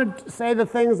I'm going to say the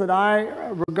things that I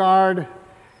regard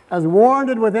as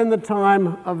warranted within the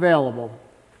time available.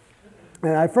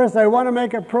 And first, I want to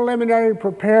make a preliminary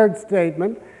prepared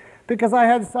statement, because I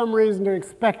had some reason to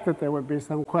expect that there would be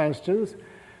some questions.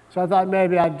 So I thought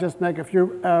maybe I'd just make a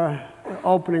few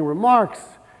opening remarks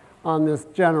on this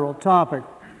general topic.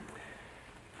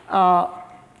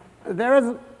 There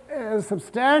is a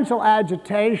substantial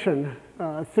agitation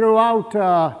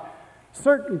throughout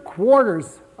certain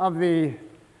quarters of the,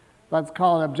 let's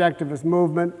call it, objectivist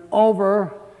movement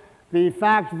over the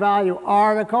fact-value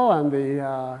article and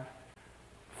the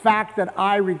fact that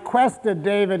I requested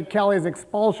David Kelly's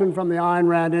expulsion from the Ayn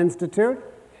Rand Institute,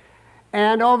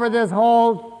 and over this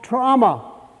whole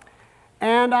trauma.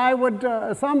 And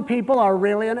some people are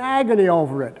really in agony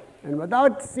over it. And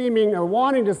without seeming or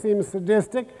wanting to seem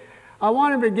sadistic, I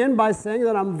want to begin by saying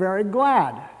that I'm very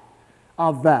glad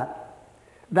of that.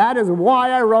 That is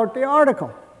why I wrote the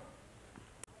article.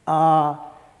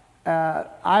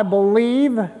 I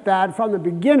believe that from the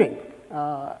beginning,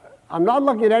 I'm not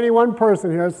looking at any one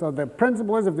person here, so the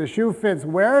principle is if the shoe fits,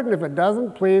 wear it, and if it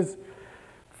doesn't, please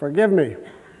forgive me.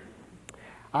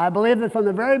 I believe that from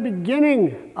the very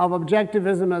beginning of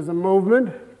objectivism as a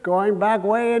movement, going back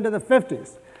way into the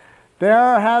 50s,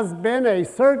 there has been a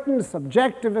certain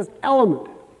subjectivist element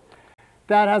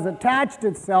that has attached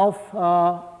itself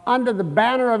under the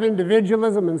banner of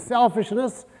individualism and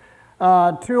selfishness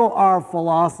to our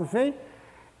philosophy.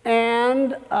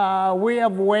 And we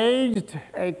have waged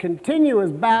a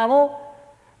continuous battle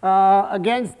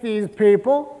against these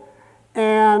people.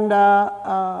 And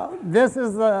this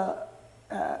is a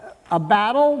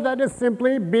battle that is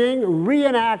simply being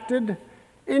reenacted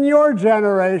in your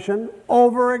generation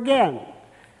over again.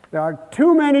 There are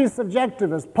too many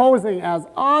subjectivists posing as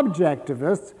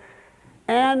objectivists,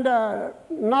 and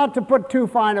not to put too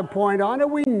fine a point on it,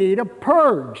 we need a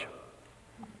purge.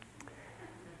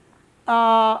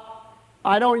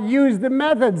 I don't use the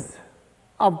methods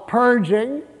of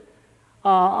purging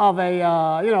of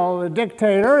a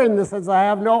dictator, in the sense I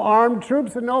have no armed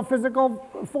troops and no physical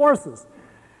forces.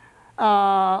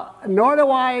 Nor do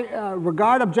I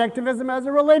regard objectivism as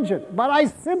a religion, but I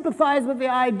sympathize with the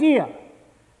idea,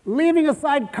 leaving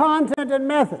aside content and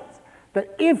methods,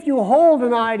 that if you hold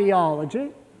an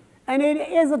ideology, and it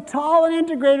is a tall and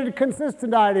integrated,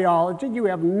 consistent ideology, you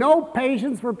have no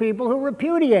patience for people who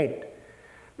repudiate it.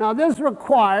 Now, this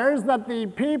requires that the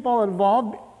people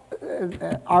involved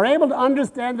are able to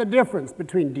understand the difference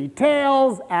between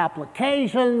details,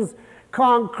 applications,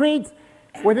 concretes.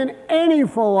 Within any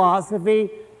philosophy,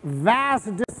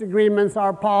 vast disagreements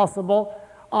are possible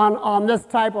on this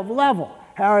type of level.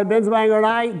 Harry Binswanger and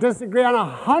I disagree on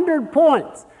 100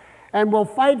 points, and we'll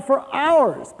fight for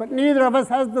hours, but neither of us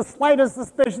has the slightest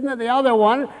suspicion that the other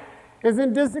one is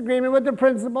in disagreement with the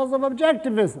principles of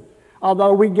objectivism,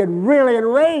 although we get really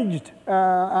enraged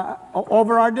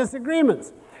over our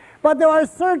disagreements. But there are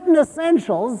certain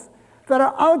essentials that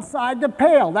are outside the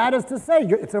pale. That is to say,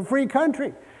 it's a free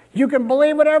country. You can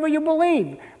believe whatever you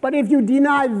believe, but if you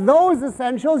deny those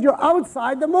essentials, you're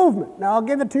outside the movement. Now, I'll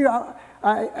give it to you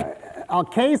a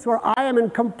case where I am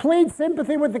in complete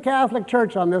sympathy with the Catholic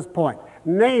Church on this point.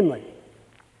 Namely,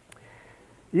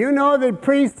 you know the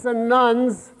priests and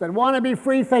nuns that want to be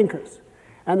free thinkers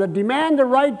and that demand the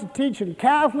right to teach in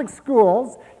Catholic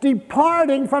schools,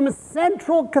 departing from a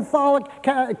central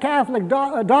Catholic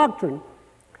doctrine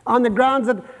on the grounds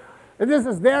that this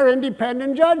is their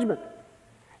independent judgment.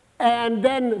 And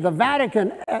then the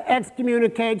Vatican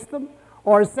excommunicates them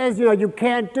or says, you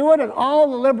can't do it, and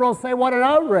all the liberals say, what an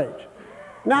outrage.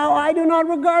 Now, I do not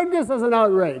regard this as an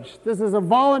outrage. This is a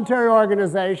voluntary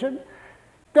organization.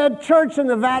 The Church and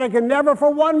the Vatican never for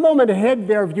one moment hid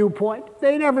their viewpoint.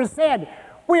 They never said,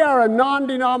 we are a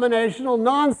non-denominational,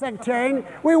 non-sectarian,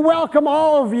 we welcome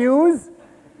all views.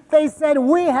 They said,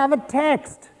 we have a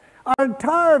text. Our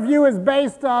entire view is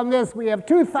based on this. We have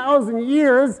 2,000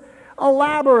 years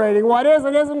elaborating what is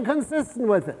and isn't consistent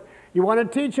with it. You want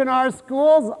to teach in our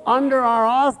schools, under our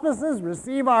auspices,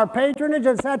 receive our patronage,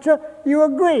 etc., you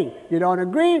agree. You don't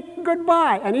agree,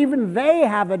 goodbye. And even they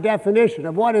have a definition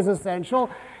of what is essential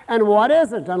and what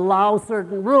isn't, and allow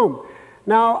certain room.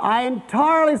 Now, I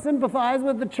entirely sympathize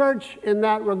with the Church in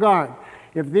that regard.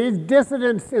 If these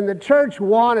dissidents in the Church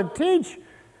want to teach,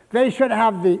 they should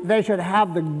have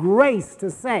the grace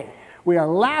to say, we are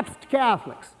lapsed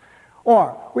Catholics.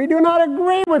 Or, we do not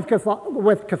agree with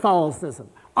Catholicism.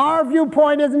 Our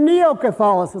viewpoint is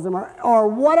neo-Catholicism, or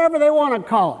whatever they want to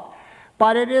call it.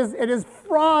 But it is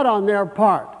fraud on their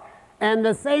part. And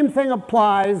the same thing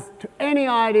applies to any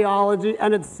ideology,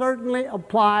 and it certainly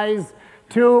applies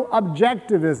to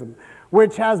objectivism,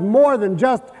 which has more than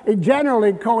just a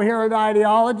generally coherent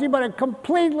ideology, but a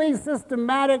completely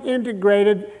systematic,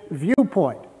 integrated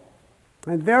viewpoint.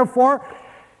 And therefore,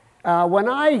 when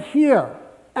I hear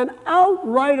an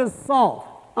outright assault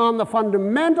on the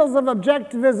fundamentals of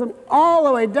objectivism all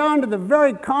the way down to the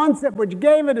very concept which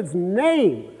gave it its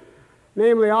name,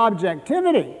 namely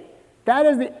objectivity, that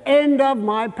is the end of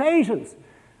my patience.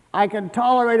 I can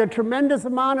tolerate a tremendous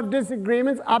amount of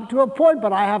disagreements up to a point,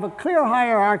 but I have a clear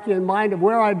hierarchy in mind of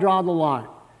where I draw the line.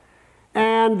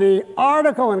 And the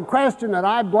article in question that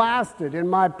I blasted in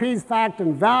my piece, Fact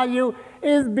and Value,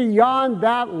 is beyond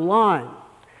that line.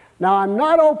 Now, I'm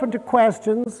not open to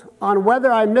questions on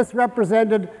whether I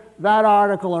misrepresented that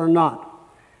article or not.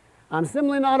 I'm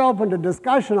simply not open to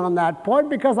discussion on that point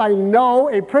because I know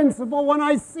a principle when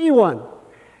I see one.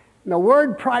 The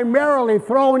word primarily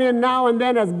thrown in now and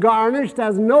then as garnished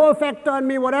has no effect on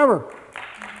me whatever.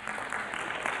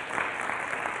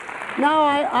 Now,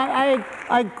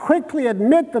 I quickly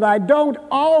admit that I don't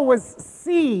always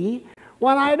see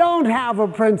when I don't have a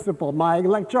principle. My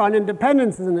lecture on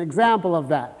independence is an example of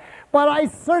that. But I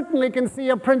certainly can see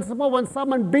a principle when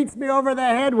someone beats me over the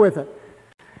head with it.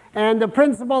 And the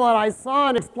principle that I saw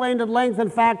and explained at length in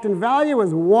Fact and Value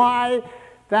is why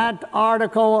that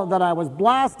article that I was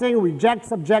blasting rejects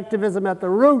objectivism at the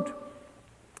root.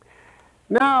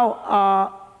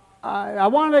 Now, I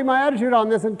want to make my attitude on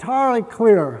this entirely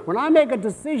clear. When I make a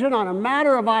decision on a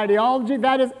matter of ideology,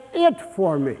 that is it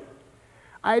for me.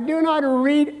 I do not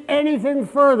read anything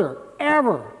further,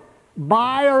 ever,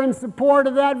 by or in support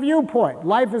of that viewpoint.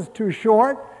 Life is too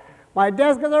short. My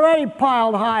desk is already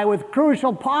piled high with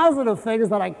crucial positive things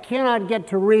that I cannot get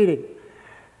to reading.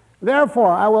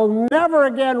 Therefore, I will never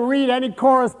again read any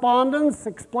correspondence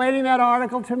explaining that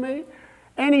article to me,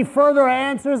 any further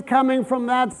answers coming from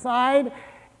that side,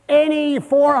 any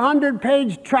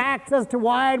 400-page tracts as to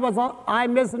why I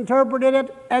misinterpreted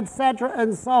it, etc.,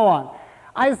 and so on.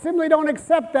 I simply don't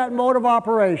accept that mode of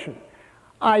operation.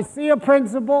 I see a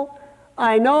principle,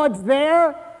 I know it's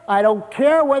there, I don't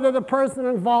care whether the person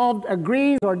involved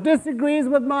agrees or disagrees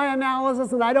with my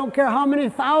analysis, and I don't care how many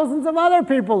thousands of other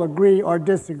people agree or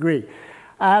disagree.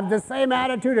 I have the same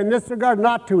attitude in this regard,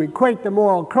 not to equate the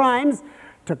moral crimes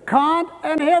to Kant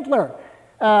and Hitler,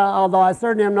 although I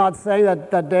certainly am not saying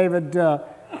that David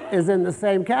is in the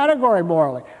same category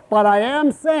morally. But I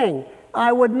am saying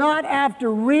I would not,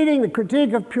 after reading the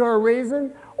Critique of Pure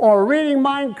Reason or reading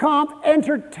Mein Kampf,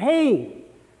 entertain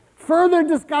further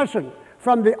discussion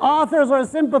from the authors or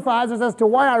sympathizers as to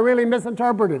why I really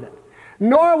misinterpreted it.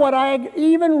 Nor would I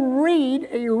even read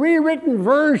a rewritten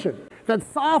version that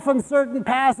softens certain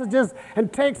passages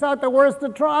and takes out the worst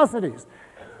atrocities.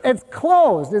 It's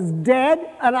closed, it's dead,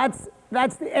 and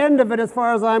that's the end of it as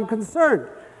far as I'm concerned.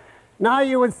 Now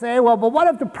you would say, well, but what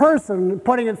if the person,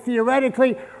 putting it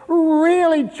theoretically,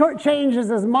 really changes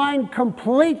his mind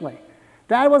completely?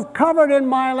 That was covered in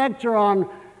my lecture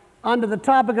under the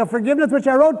topic of forgiveness, which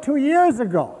I wrote 2 years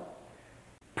ago.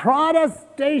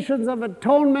 Protestations of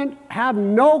atonement have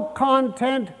no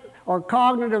content or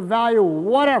cognitive value,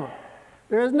 whatever.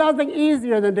 There is nothing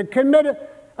easier than to commit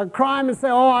a crime and say,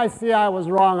 oh, I see I was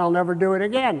wrong, I'll never do it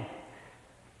again.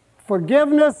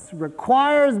 Forgiveness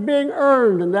requires being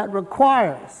earned, and that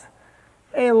requires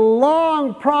a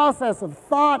long process of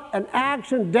thought and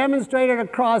action demonstrated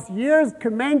across years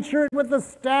commensurate with the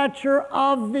stature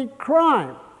of the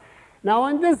crime. Now,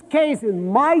 in this case,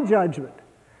 in my judgment,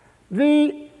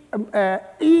 the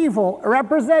evil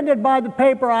represented by the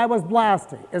paper I was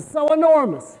blasting is so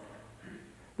enormous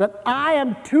that I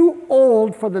am too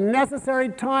old for the necessary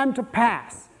time to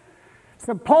pass.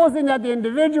 Supposing that the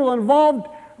individual involved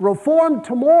reformed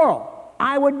tomorrow,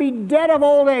 I would be dead of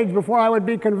old age before I would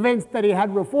be convinced that he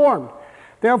had reformed.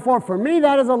 Therefore, for me,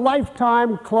 that is a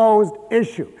lifetime closed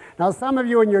issue. Now, some of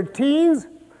you in your teens,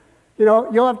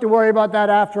 you'll have to worry about that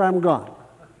after I'm gone.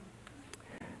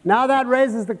 Now that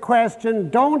raises the question,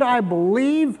 don't I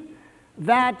believe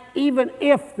that even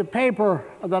if the paper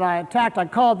that I attacked, I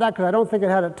call it that because I don't think it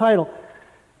had a title,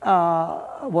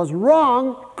 was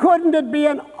wrong, couldn't it be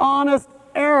an honest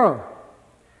error?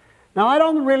 Now, I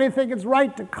don't really think it's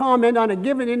right to comment on a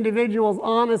given individual's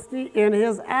honesty in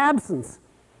his absence.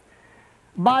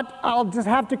 But I'll just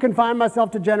have to confine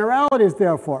myself to generalities,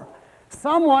 therefore.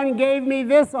 Someone gave me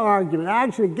this argument,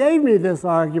 actually gave me this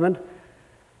argument,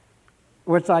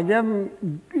 which I give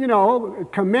him,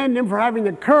 commend him for having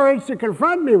the courage to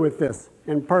confront me with this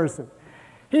in person.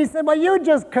 He said, well, you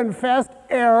just confessed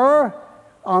error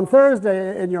on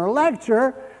Thursday in your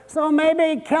lecture, so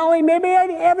maybe, Kelly, maybe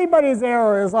everybody's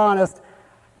error is honest.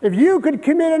 If you could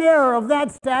commit an error of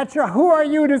that stature, who are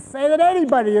you to say that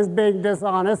anybody is being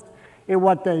dishonest in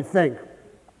what they think?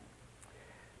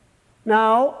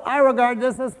 Now, I regard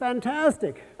this as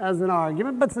fantastic as an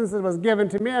argument, but since it was given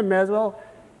to me, I may as well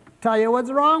tell you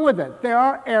what's wrong with it. There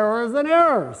are errors and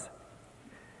errors.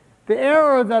 The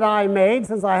error that I made,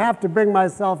 since I have to bring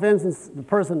myself in since the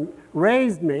person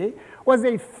raised me, was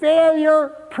a failure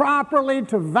properly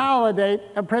to validate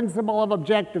a principle of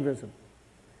objectivism.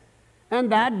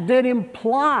 And that did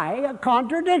imply a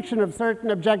contradiction of certain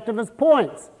objectivist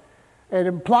points. It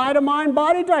implied a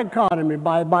mind-body dichotomy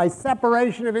by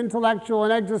separation of intellectual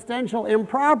and existential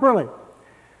improperly.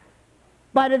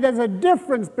 But there's a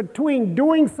difference between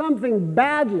doing something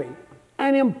badly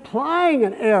and implying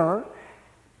an error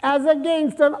as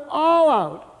against an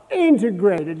all-out,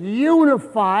 integrated,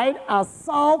 unified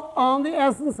assault on the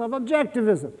essence of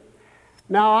objectivism.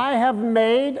 Now, I have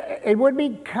made, it would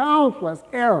be countless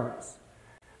errors,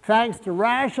 thanks to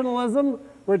rationalism,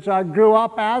 which I grew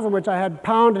up as and which I had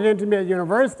pounded into me at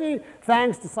university,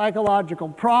 thanks to psychological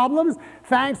problems,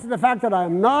 thanks to the fact that I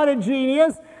am not a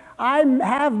genius. I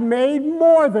have made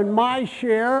more than my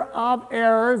share of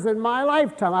errors in my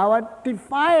lifetime. I would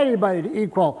defy anybody to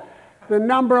equal the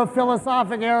number of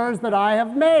philosophic errors that I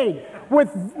have made with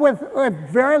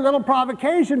very little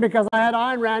provocation because I had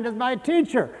Ayn Rand as my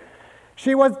teacher.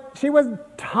 She was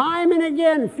time and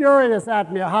again furious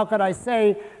at me. How could I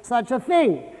say such a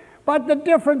thing? But the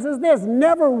difference is this: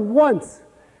 never once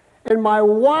in my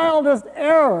wildest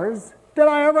errors did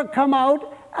I ever come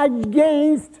out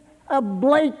against a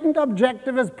blatant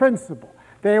objectivist principle.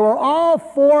 They were all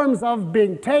forms of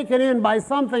being taken in by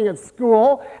something at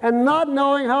school and not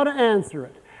knowing how to answer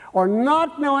it, or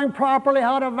not knowing properly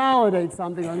how to validate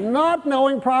something, or not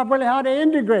knowing properly how to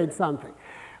integrate something.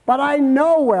 But I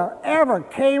nowhere ever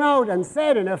came out and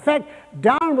said, in effect,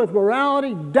 down with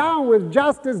morality, down with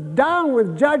justice, down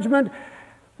with judgment,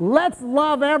 let's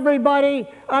love everybody.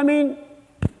 I mean,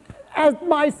 as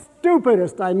my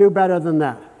stupidest, I knew better than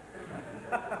that.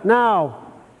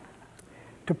 Now,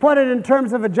 to put it in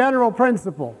terms of a general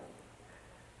principle,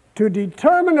 to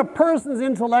determine a person's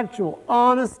intellectual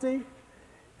honesty,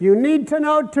 you need to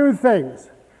know two things: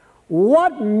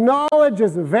 what knowledge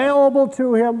is available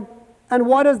to him, and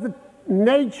what is the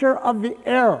nature of the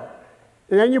error.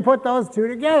 And then you put those two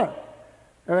together.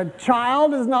 A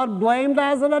child is not blamed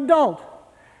as an adult.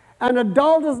 An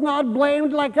adult is not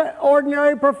blamed like an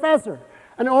ordinary professor.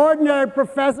 An ordinary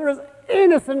professor is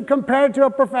innocent compared to a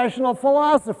professional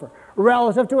philosopher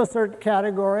relative to a certain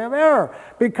category of error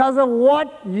because of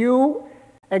what you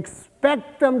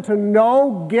expect them to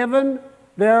know given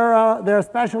their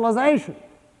specialization.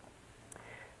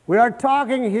 We are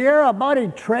talking here about a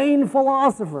trained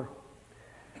philosopher.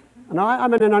 And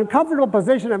I'm in an uncomfortable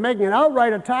position of making an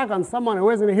outright attack on someone who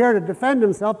isn't here to defend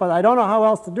himself, but I don't know how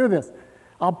else to do this.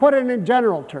 I'll put it in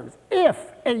general terms. If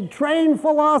a trained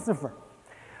philosopher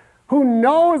who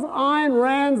knows Ayn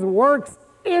Rand's works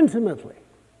intimately,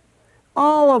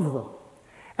 all of them,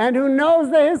 and who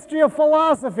knows the history of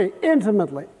philosophy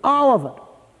intimately, all of it,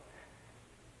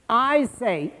 I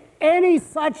say any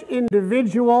such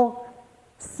individual,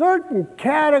 certain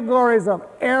categories of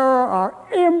error are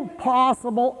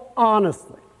impossible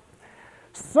honestly.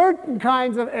 Certain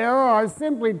kinds of error are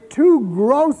simply too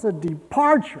gross a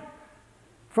departure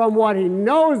from what he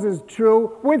knows is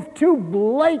true with too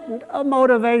blatant a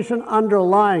motivation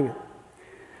underlying it.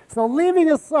 So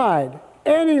leaving aside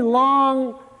any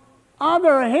long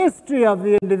other history of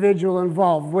the individual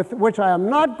involved, with which I am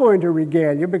not going to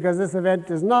regale you because this event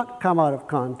does not come out of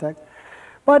context,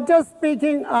 but just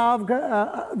speaking of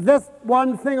this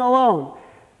one thing alone,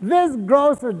 this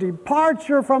grosser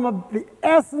departure from the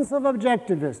essence of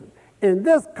objectivism, in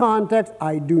this context,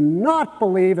 I do not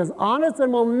believe is honest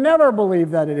and will never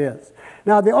believe that it is.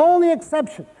 Now, the only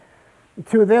exception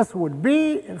to this would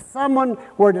be if someone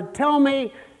were to tell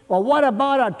me, well, what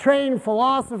about a trained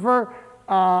philosopher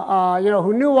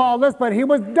who knew all this, but he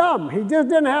was dumb. He just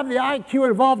didn't have the IQ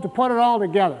involved to put it all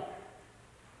together.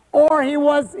 Or he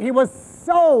was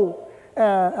so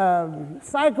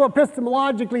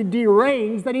psychoepistemologically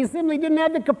deranged that he simply didn't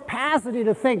have the capacity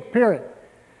to think, period.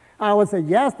 I would say,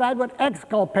 yes, that would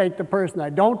exculpate the person. I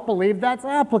don't believe that's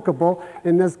applicable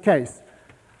in this case.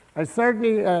 I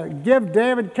certainly give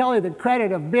David Kelly the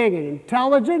credit of being an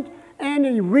intelligent and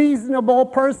a reasonable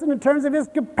person in terms of his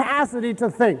capacity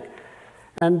to think.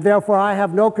 And therefore, I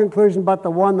have no conclusion but the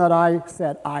one that I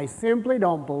said. I simply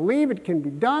don't believe it can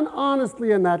be done honestly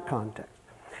in that context.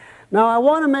 Now, I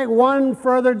want to make one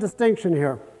further distinction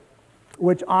here,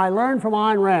 which I learned from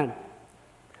Ayn Rand.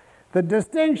 The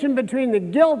distinction between the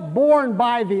guilt borne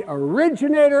by the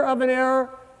originator of an error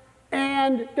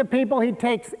and the people he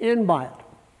takes in by it.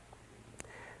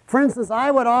 For instance,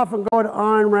 I would often go to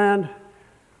Ayn Rand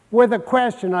with a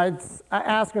question. I'd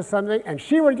ask her something, and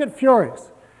she would get furious.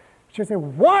 She'd say,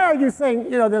 why are you saying,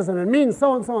 this, and it means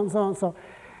so and so and so and so.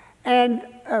 And,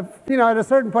 at a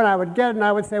certain point I would get it, and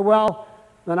I would say, well,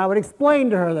 then I would explain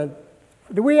to her that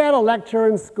we had a lecture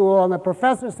in school, and the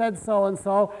professor said so and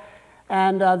so,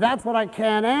 and that's what I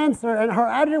can't answer. And her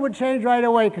attitude would change right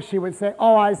away, because she would say,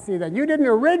 oh, I see that. You didn't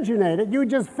originate it, you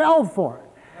just fell for it.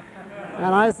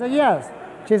 And I said, yes.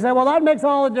 She said, well, that makes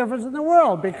all the difference in the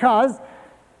world, because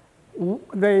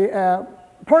the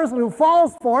person who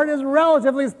falls for it is,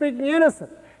 relatively speaking,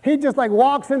 innocent. He just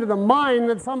walks into the mine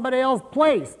that somebody else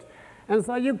placed. And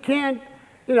so you can't,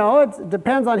 it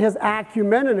depends on his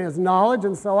acumen and his knowledge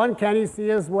and so on. Can he see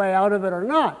his way out of it or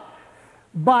not?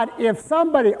 But if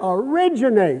somebody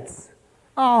originates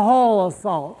a whole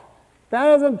assault, that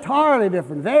is entirely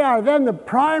different. They are then the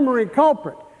primary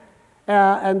culprit.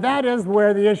 And that is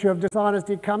where the issue of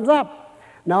dishonesty comes up.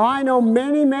 Now, I know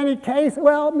many, many cases,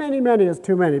 well, many is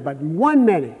too many, but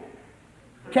many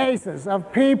cases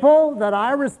of people that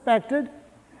I respected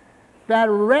that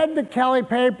read the Kelly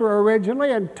paper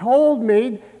originally and told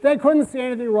me they couldn't see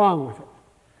anything wrong with it.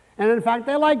 And in fact,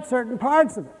 they liked certain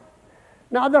parts of it.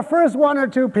 Now, the first one or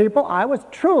two people, I was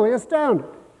truly astounded,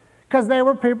 because they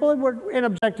were people that were in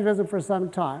objectivism for some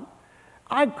time.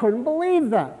 I couldn't believe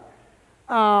that.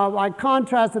 I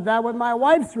contrasted that with my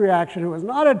wife's reaction, who was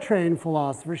not a trained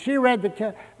philosopher. She read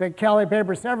the Kelly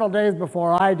paper several days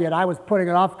before I did. I was putting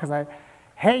it off because I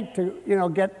hate to,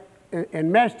 get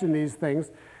enmeshed in these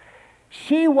things.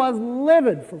 She was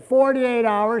livid for 48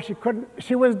 hours.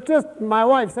 She was just, my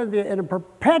wife said, in a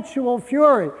perpetual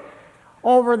fury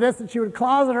over this, and she would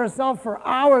closet herself for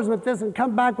hours with this and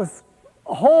come back with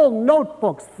whole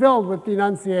notebooks filled with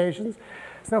denunciations.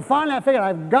 So finally I figured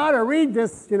I've got to read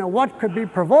this, what could be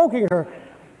provoking her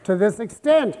to this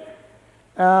extent.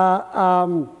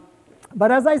 But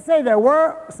as I say, there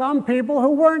were some people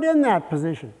who weren't in that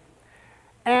position.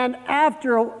 And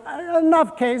after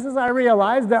enough cases, I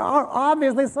realized there are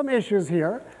obviously some issues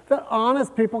here that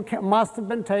honest people must have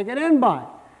been taken in by.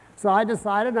 So I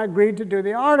decided and agreed to do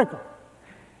the article.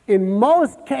 In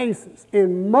most cases,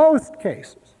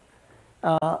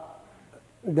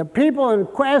 the people in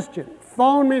question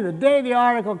phoned me the day the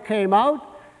article came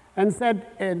out and said,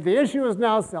 the issue is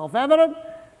now self-evident.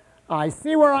 I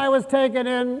see where I was taken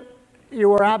in. You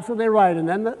were absolutely right. And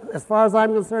then, as far as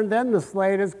I'm concerned, then the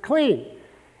slate is clean.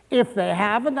 If they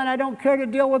haven't, then I don't care to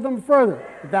deal with them further.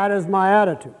 That is my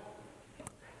attitude.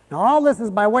 Now, all this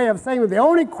is by way of saying that the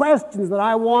only questions that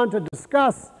I want to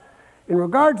discuss in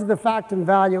regard to the fact and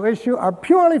value issue are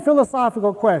purely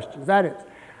philosophical questions. That is,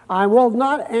 I will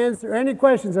not answer any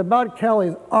questions about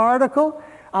Kelly's article,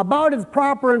 about its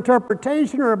proper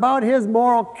interpretation, or about his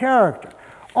moral character,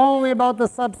 only about the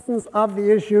substance of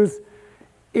the issues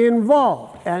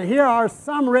involved. And here are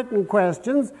some written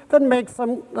questions that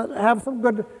have some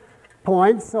good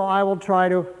points, so I will try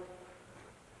to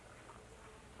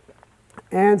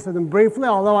answer them briefly,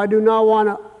 although I do not want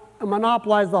to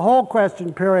monopolize the whole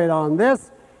question period on this.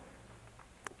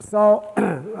 So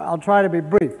I'll try to be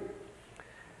brief.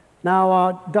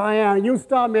 Now, Diane, you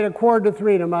stop me at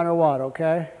 2:45 no matter what,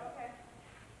 okay?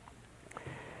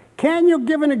 Can you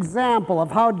give an example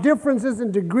of how differences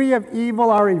in degree of evil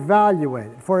are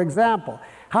evaluated? For example,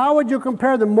 how would you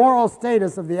compare the moral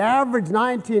status of the average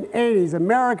 1980s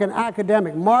American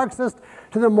academic Marxist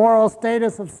to the moral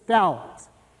status of Stalin's?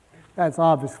 That's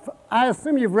obvious. I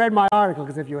assume you've read my article,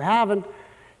 because if you haven't,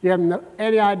 you haven't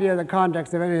any idea of the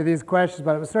context of any of these questions,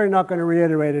 but I'm certainly not going to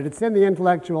reiterate it. It's in the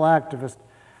Intellectual Activist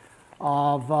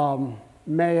of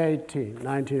May 18,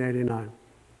 1989.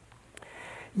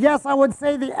 Yes, I would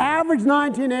say the average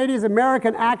 1980s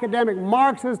American academic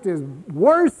Marxist is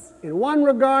worse in one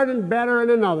regard and better in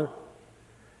another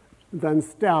than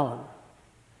Stalin.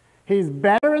 He's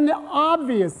better in the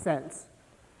obvious sense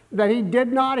that he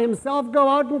did not himself go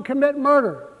out and commit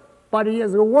murder, but he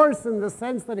is worse in the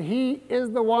sense that he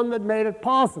is the one that made it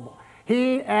possible.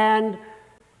 He and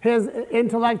his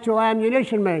intellectual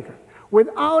ammunition maker.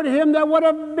 Without him, there would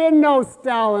have been no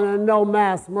Stalin and no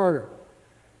mass murder.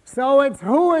 So it's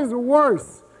who is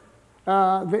worse,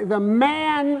 the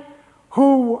man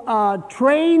who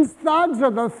trains thugs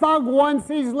or the thug once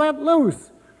he's let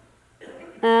loose?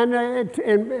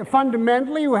 And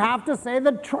fundamentally, you have to say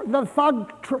that the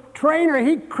thug trainer,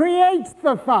 he creates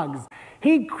the thugs.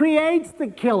 He creates the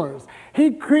killers.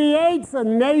 He creates a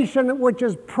nation which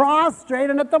is prostrate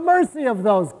and at the mercy of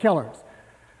those killers.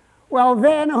 Well,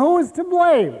 then, who's to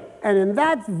blame? And in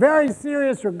that very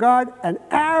serious regard, an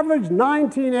average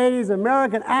 1980s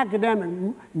American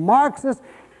academic Marxist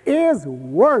is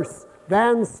worse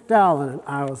than Stalin. And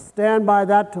I will stand by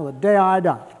that till the day I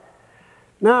die.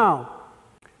 Now,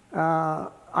 I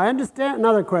understand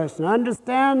another question. I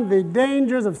understand the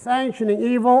dangers of sanctioning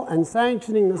evil and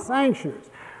sanctioning the sanctioners.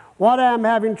 What I'm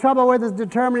having trouble with is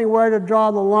determining where to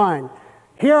draw the line.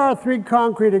 Here are 3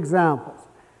 concrete examples.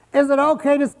 Is it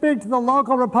okay to speak to the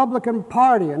local Republican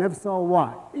Party, and if so,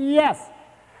 why? Yes.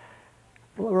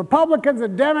 Well, Republicans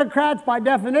and Democrats, by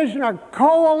definition, are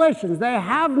coalitions. They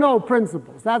have no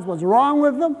principles. That's what's wrong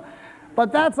with them,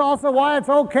 but that's also why it's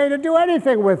okay to do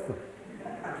anything with them.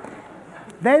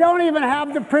 They don't even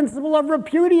have the principle of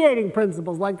repudiating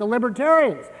principles like the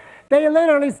libertarians. They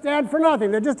literally stand for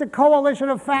nothing. They're just a coalition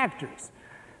of factors.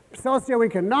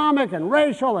 Socioeconomic and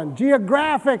racial and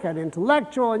geographic and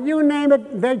intellectual, and you name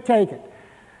it, they take it.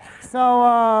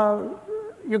 So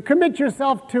you commit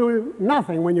yourself to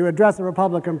nothing when you address the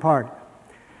Republican Party.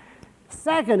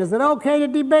 Second, is it okay to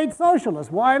debate socialists?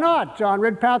 Why not? John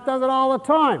Ridpath does it all the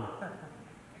time.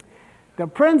 The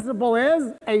principle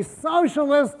is a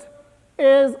socialist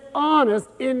is honest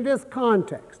in this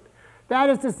context. That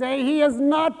is to say, he is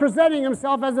not presenting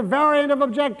himself as a variant of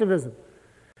objectivism.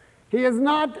 He is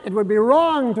not, it would be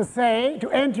wrong to say, to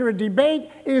enter a debate,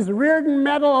 is Rearden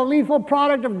metal a lethal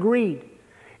product of greed?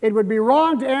 It would be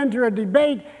wrong to enter a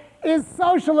debate, is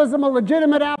socialism a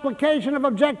legitimate application of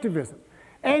objectivism?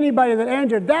 Anybody that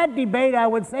entered that debate, I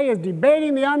would say, is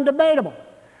debating the undebatable.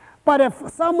 But if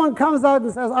someone comes out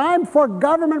and says, I'm for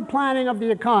government planning of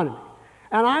the economy,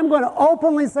 and I'm going to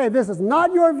openly say this is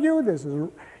not your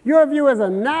view, your view is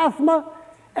anathema,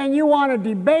 and you want to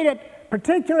debate it,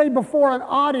 particularly before an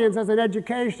audience as an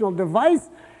educational device,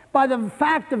 by the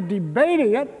fact of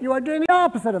debating it, you are doing the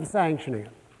opposite of sanctioning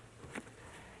it.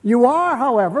 You are,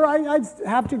 however, I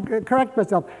have to correct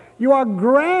myself, you are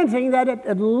granting that it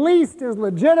at least is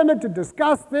legitimate to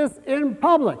discuss this in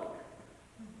public.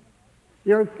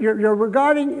 You're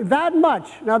regarding that much.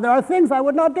 Now, there are things I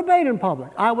would not debate in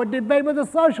public. I would debate with a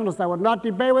socialist. I would not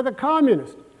debate with a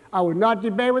communist. I would not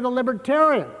debate with a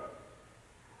libertarian.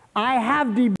 I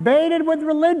have debated with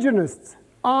religionists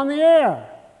on the air.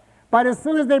 But as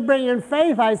soon as they bring in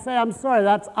faith, I say, I'm sorry,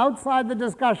 that's outside the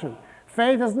discussion.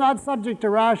 Faith is not subject to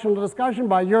rational discussion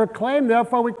by your claim,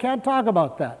 therefore we can't talk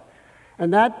about that.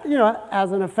 And that,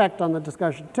 has an effect on the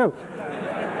discussion too.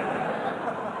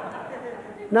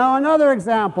 Now, another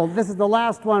example, this is the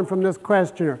last one from this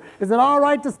questioner. Is it all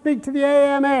right to speak to the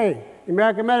AMA, the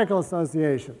American Medical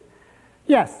Association?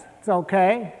 Yes, it's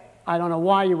okay. I don't know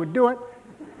why you would do it.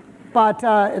 But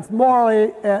it's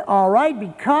morally all right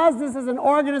because this is an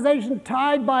organization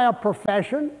tied by a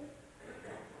profession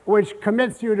which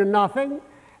commits you to nothing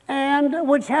and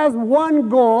which has one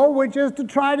goal, which is to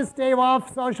try to stave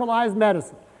off socialized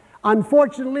medicine.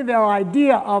 Unfortunately, their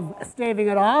idea of staving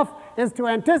it off is to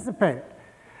anticipate it.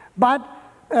 But,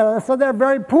 so they're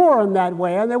very poor in that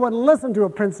way, and they wouldn't listen to a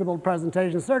principled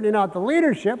presentation, certainly not the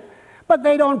leadership, but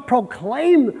they don't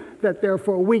proclaim that they're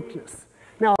for weakness.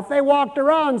 Now, if they walked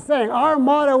around saying, our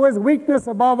motto is weakness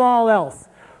above all else,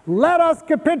 let us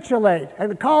capitulate,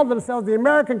 and called themselves the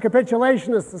American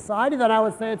Capitulationist Society, then I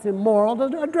would say it's immoral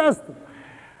to address them.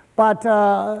 But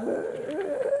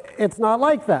it's not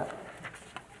like that.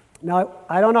 Now,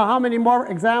 I don't know how many more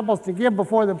examples to give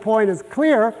before the point is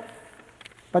clear,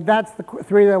 but that's the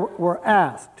three that were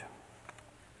asked.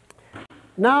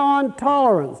 Now on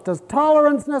tolerance. Does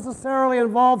tolerance necessarily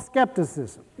involve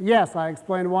skepticism? Yes, I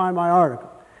explained why in my article.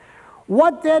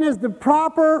 What then is the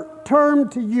proper term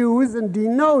to use in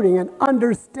denoting an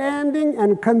understanding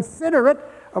and considerate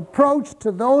approach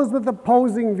to those with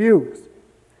opposing views?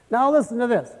 Now listen to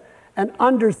this. An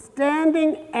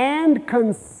understanding and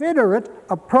considerate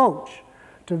approach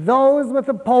to those with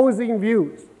opposing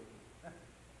views.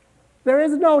 There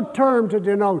is no term to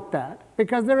denote that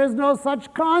because there is no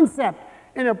such concept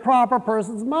in a proper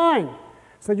person's mind.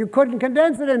 So you couldn't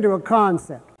condense it into a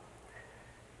concept.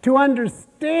 To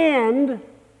understand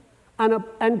and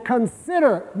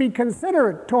be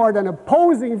considerate toward an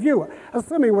opposing view,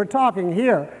 assuming we're talking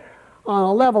here on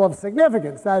a level of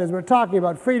significance, that is, we're talking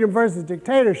about freedom versus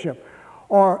dictatorship,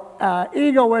 or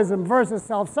egoism versus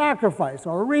self-sacrifice,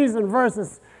 or reason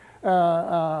versus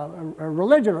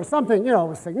religion, or something,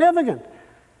 significant.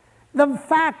 The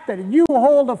fact that you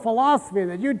hold a philosophy,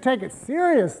 that you take it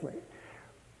seriously,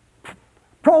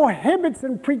 prohibits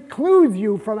and precludes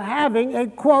you from having a,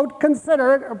 quote,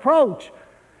 considerate approach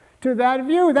to that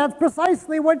view. That's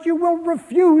precisely what you will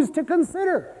refuse to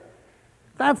consider.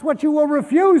 That's what you will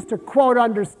refuse to, quote,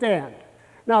 understand.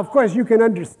 Now, of course, you can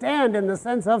understand in the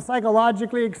sense of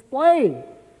psychologically explain,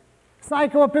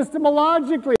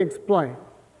 psychoepistemologically explain.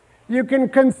 You can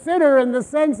consider in the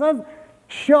sense of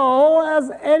show,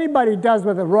 as anybody does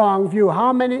with a wrong view,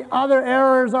 how many other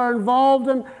errors are involved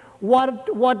and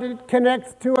what it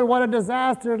connects to and what a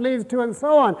disaster it leads to and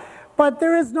so on. But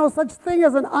there is no such thing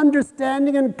as an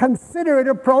understanding and considerate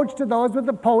approach to those with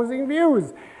opposing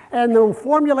views. And the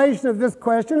formulation of this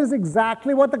question is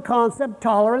exactly what the concept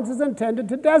tolerance is intended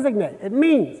to designate. It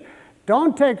means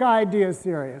don't take ideas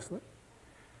seriously.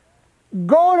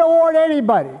 Go toward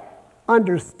anybody.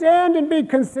 Understand and be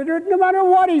considerate no matter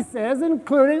what he says,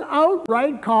 including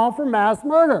outright call for mass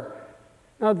murder.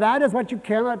 Now that is what you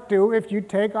cannot do if you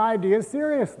take ideas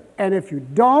seriously. And if you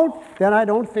don't, then I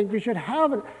don't think you should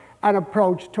have an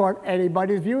approach toward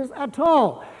anybody's views at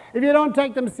all. If you don't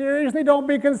take them seriously, don't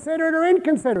be considerate or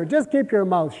inconsiderate. Just keep your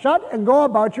mouth shut and go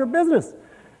about your business.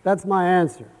 That's my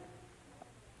answer.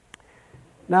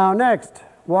 Now next,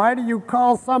 why do you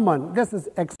call someone, this is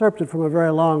excerpted from a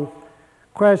very long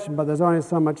question, but there's only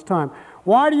so much time.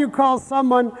 Why do you call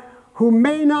someone who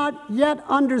may not yet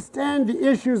understand the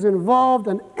issues involved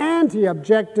an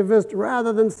anti-objectivist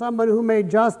rather than someone who may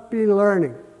just be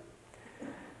learning?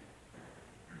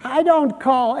 I don't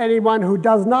call anyone who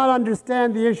does not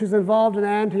understand the issues involved an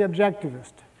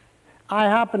anti-objectivist. I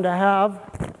happen to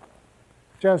have,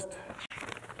 just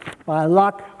by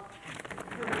luck,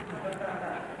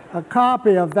 a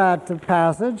copy of that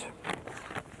passage.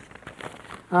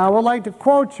 I would like to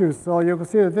quote you so you can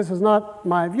see that this is not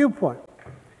my viewpoint.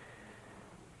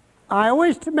 I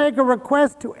wish to make a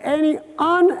request to any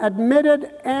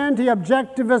unadmitted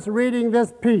anti-objectivist reading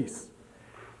this piece.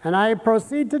 And I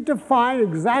proceed to define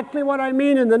exactly what I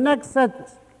mean in the next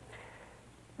sentence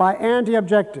by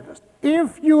anti-objectivist.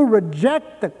 If you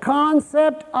reject the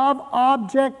concept of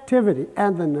objectivity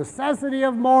and the necessity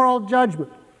of moral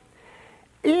judgment,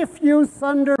 if you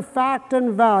sunder fact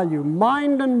and value,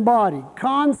 mind and body,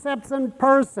 concepts and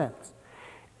percepts,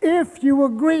 if you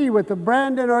agree with the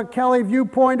Brandon or Kelly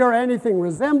viewpoint or anything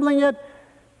resembling it,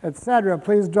 etc.,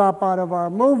 please drop out of our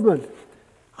movement.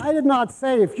 I did not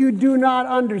say if you do not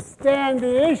understand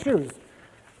the issues.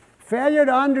 Failure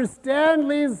to understand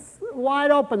leaves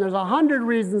wide open. There's 100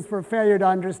 reasons for failure to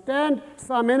understand,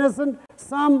 some innocent,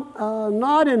 some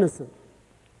not innocent.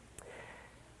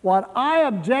 What I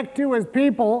object to is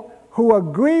people who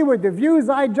agree with the views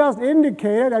I just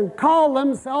indicated and call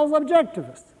themselves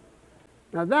objectivists.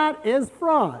 Now that is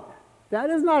fraud. That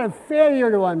is not a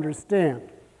failure to understand.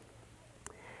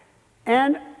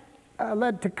 And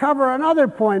to cover another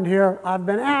point here, I've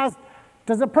been asked,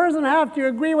 does a person have to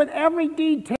agree with every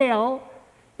detail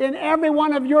in every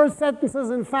one of your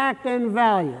sentences in fact and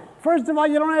value? First of all,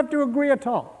 you don't have to agree at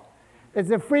all. It's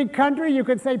a free country. You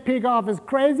could say Peikoff is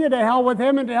crazy, to hell with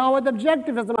him and to hell with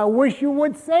objectivism. I wish you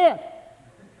would say it.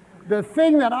 The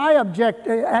thing that I object,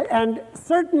 and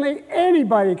certainly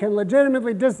anybody can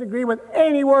legitimately disagree with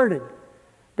any wording,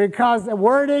 because the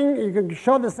wording, you can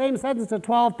show the same sentence to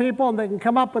 12 people and they can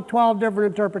come up with 12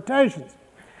 different interpretations.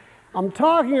 I'm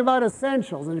talking about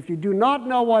essentials, and if you do not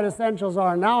know what essentials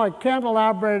are now, I can't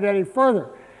elaborate it any further.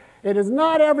 It is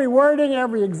not every wording,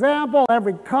 every example,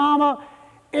 every comma.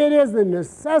 It is the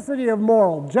necessity of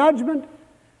moral judgment,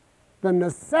 the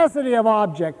necessity of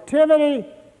objectivity,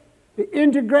 the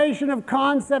integration of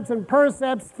concepts and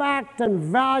percepts, fact and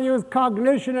values,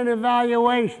 cognition and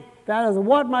evaluation. That is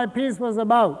what my piece was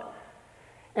about.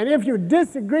 And if you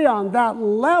disagree on that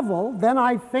level, then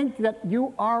I think that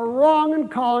you are wrong in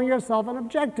calling yourself an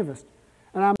objectivist.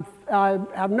 And I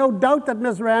have no doubt that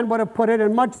Ms. Rand would have put it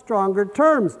in much stronger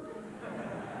terms.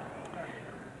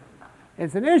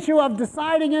 It's an issue of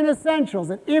deciding in essentials.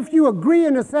 And if you agree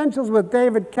in essentials with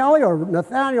David Kelly or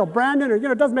Nathaniel Brandon, or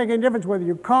it doesn't make any difference whether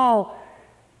you call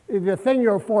the thing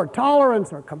you're for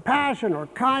tolerance or compassion or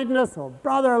kindness or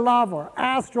brother love or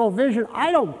astral vision,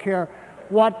 I don't care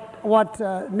what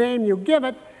name you give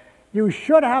it, you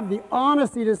should have the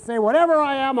honesty to say, whatever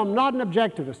I am, I'm not an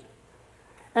objectivist.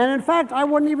 And in fact, I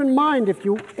wouldn't even mind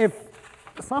if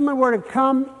someone were to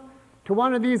come to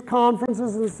one of these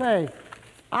conferences and say,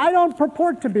 I don't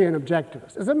purport to be an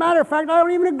objectivist. As a matter of fact, I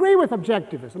don't even agree with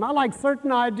objectivism. I like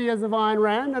certain ideas of Ayn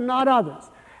Rand and not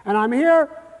others. And I'm here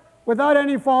without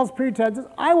any false pretenses.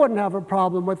 I wouldn't have a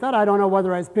problem with that. I don't know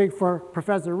whether I speak for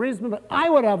Professor Reisman, but I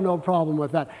would have no problem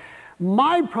with that.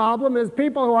 My problem is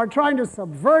people who are trying to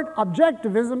subvert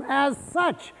objectivism as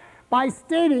such by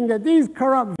stating that these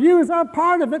corrupt views are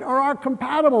part of it or are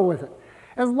compatible with it.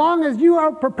 As long as you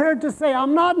are prepared to say,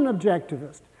 I'm not an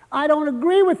objectivist, I don't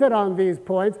agree with it on these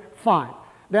points, fine.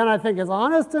 Then I think it's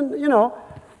honest, and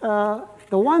the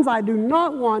ones I do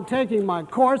not want taking my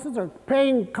courses or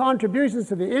paying contributions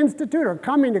to the Institute or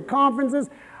coming to conferences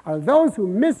are those who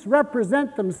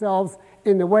misrepresent themselves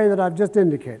in the way that I've just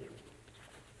indicated.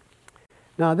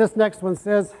 Now this next one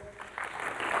says,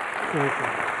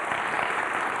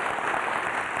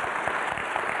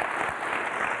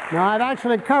 now I've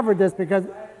actually covered this because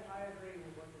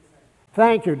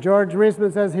thank you. George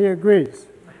Reisman says he agrees.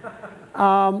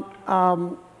 I've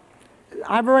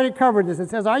already covered this. It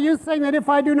says, are you saying that if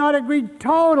I do not agree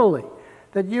totally,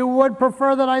 that you would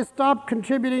prefer that I stop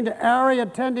contributing to ARI,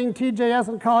 attending TJS,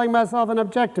 and calling myself an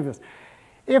objectivist?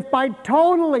 If by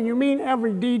totally you mean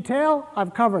every detail,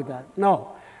 I've covered that.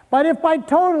 No. But if by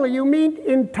totally you mean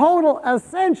in total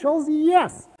essentials,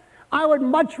 yes. I would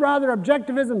much rather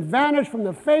objectivism vanish from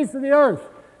the face of the earth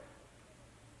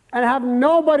and have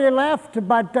nobody left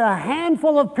but a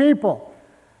handful of people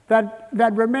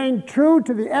that remain true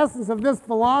to the essence of this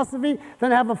philosophy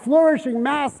than have a flourishing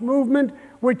mass movement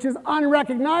which is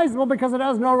unrecognizable because it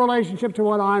has no relationship to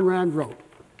what Ayn Rand wrote.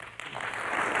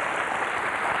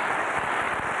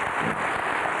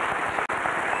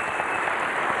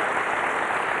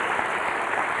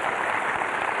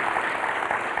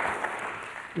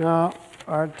 Now,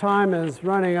 our time is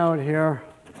running out here.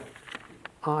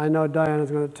 I know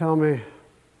Diana's going to tell me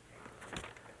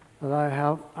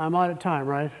that I'm out of time,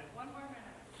 right?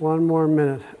 1 more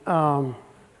minute. All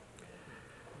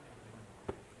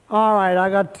right, I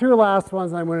got 2 last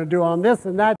ones I'm going to do on this,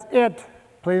 and that's it.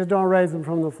 Please don't raise them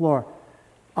from the floor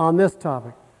on this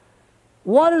topic.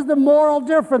 What is the moral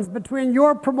difference between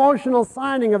your promotional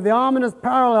signing of the ominous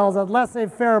parallels at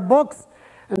laissez-faire books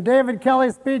and David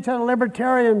Kelly's speech at a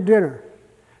libertarian dinner?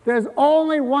 There's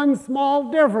only one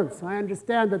small difference. I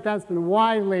understand that that's been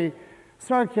widely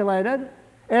circulated.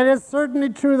 It is certainly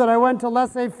true that I went to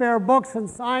laissez-faire books and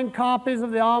signed copies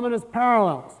of the ominous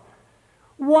parallels.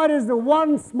 What is the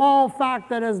one small fact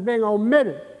that is being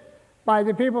omitted by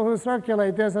the people who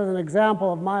circulate this as an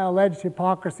example of my alleged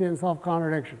hypocrisy and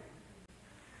self-contradiction?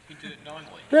 He did it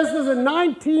knowingly. This was in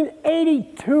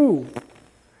 1982.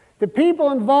 The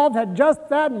people involved had just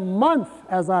that month,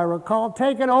 as I recall,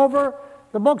 taken over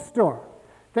the bookstore.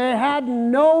 They had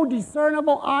no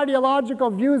discernible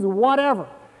ideological views whatever.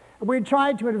 We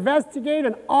tried to investigate,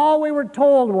 and all we were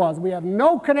told was, we have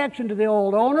no connection to the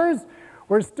old owners,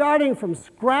 we're starting from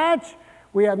scratch,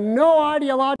 we have no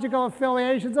ideological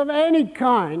affiliations of any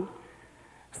kind.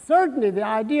 Certainly the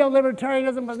idea of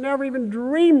libertarianism was never even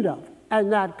dreamed of in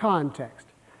that context.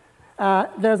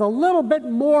 There's a little bit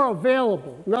more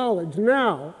available knowledge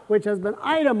now, which has been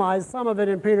itemized, some of it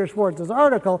in Peter Schwartz's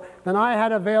article, than I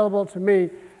had available to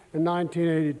me in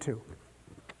 1982.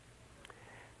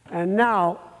 And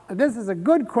now, this is a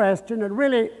good question. It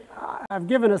really, I've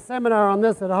given a seminar on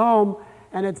this at home,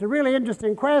 and it's a really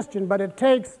interesting question, but it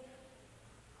takes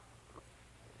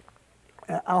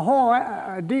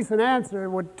a decent answer. It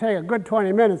would take a good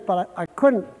 20 minutes, but I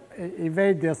couldn't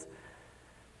evade this.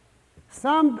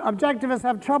 Some objectivists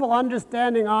have trouble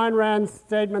understanding Ayn Rand's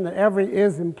statement that every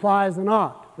is implies an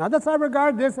ought. Now, I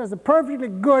regard this as a perfectly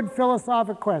good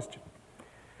philosophic question,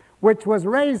 which was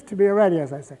raised to me already,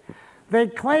 as I say. They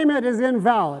claim it is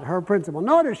invalid, her principle.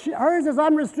 Notice, hers is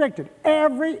unrestricted.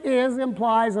 Every is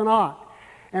implies an ought.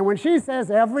 And when she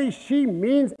says every, she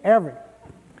means every.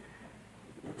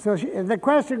 So the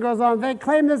question goes on, they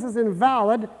claim this is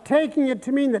invalid, taking it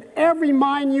to mean that every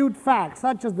minute fact,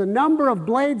 such as the number of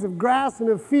blades of grass in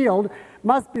a field,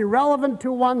 must be relevant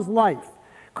to one's life.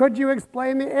 Could you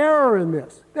explain the error in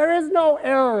this? There is no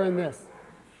error in this.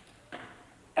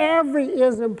 Every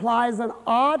is implies an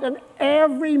ought, and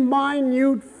every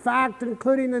minute fact,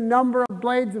 including the number of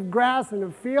blades of grass in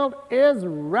a field, is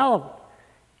relevant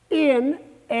in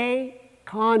a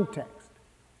context.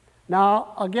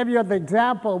 Now, I'll give you the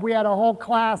example. We had a whole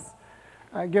class,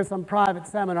 give some private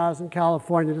seminars in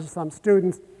California to some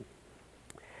students.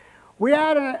 We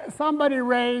had somebody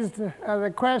raised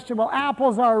the question, well,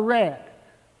 apples are red.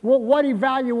 Well, what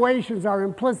evaluations are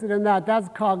implicit in that? That's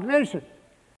cognition.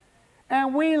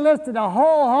 And we listed a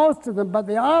whole host of them, but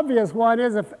the obvious one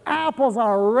is if apples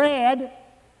are red,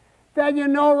 then you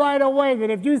know right away that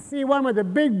if you see one with a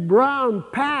big brown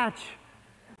patch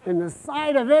in the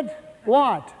side of it,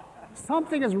 what?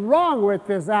 Something is wrong with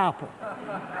this apple.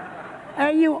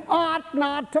 And you ought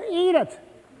not to eat it.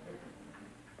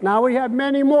 Now we have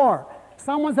many more.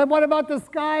 Someone said, what about the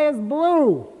sky is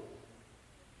blue?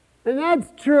 And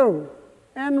that's true.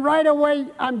 And right away,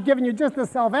 I'm giving you just the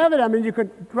self-evident. I mean, you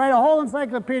could write a whole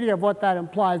encyclopedia of what that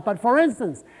implies. But for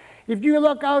instance, if you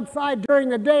look outside during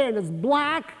the day and it's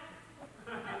black,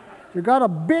 you've got a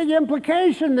big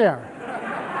implication there.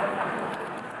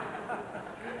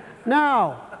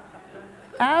 Now,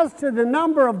 as to the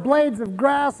number of blades of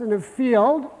grass in a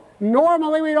field,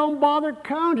 normally we don't bother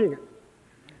counting it.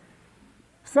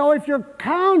 So if you're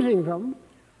counting them,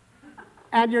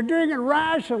 and you're doing it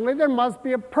rationally, there must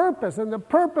be a purpose, and the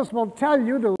purpose will tell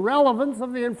you the relevance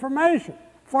of the information.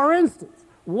 For instance,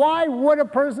 why would a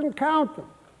person count them?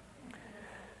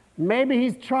 Maybe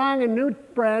he's trying a new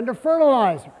brand of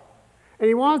fertilizer, and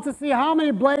he wants to see how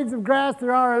many blades of grass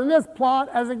there are in this plot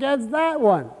as against that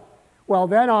one. Well,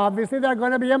 then obviously there are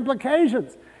going to be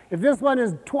implications. If this one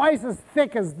is twice as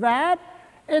thick as that,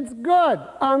 it's good,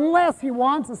 unless he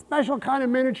wants a special kind of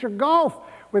miniature golf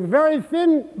with very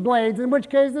thin blades, in which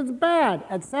case it's bad,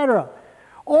 etc.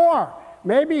 Or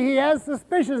maybe he has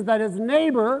suspicions that his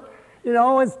neighbor,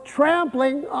 is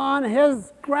trampling on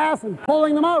his grass and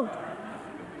pulling them out.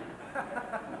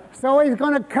 So he's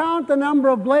going to count the number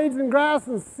of blades in grass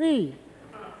and see.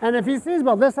 And if he sees,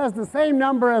 well, this has the same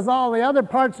number as all the other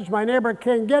parts which my neighbor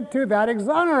can't get to, that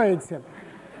exonerates him.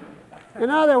 In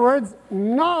other words,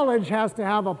 knowledge has to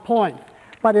have a point.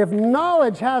 But if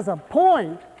knowledge has a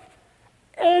point,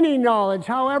 any knowledge,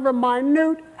 however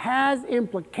minute, has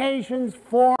implications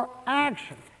for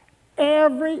action.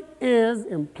 Every is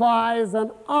implies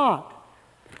an ought.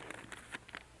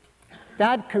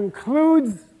 That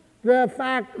concludes the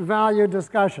fact-value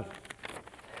discussion.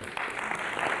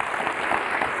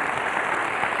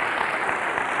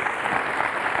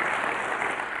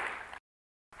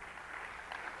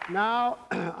 Now,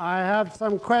 I have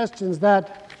some questions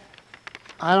that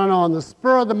I don't know, on the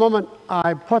spur of the moment,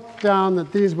 I put down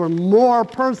that these were more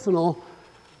personal,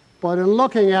 but in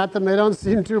looking at them, they don't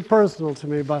seem too personal to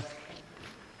me, but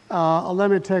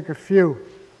let me take a few.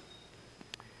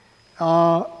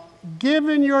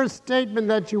 Given your statement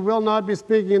that you will not be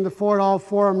speaking in the Fort Hall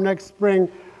Forum next spring,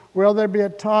 will there be a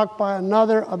talk by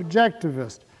another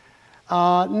objectivist?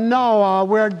 No,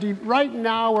 right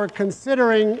now we're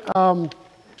considering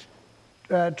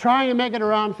trying to make it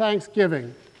around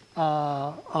Thanksgiving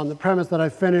on the premise that I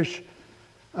finish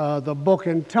the book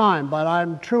in time, but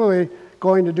I'm truly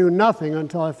going to do nothing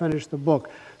until I finish the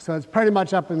book. So it's pretty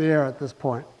much up in the air at this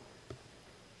point.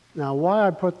 Now, why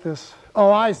I put this,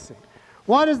 oh, I see.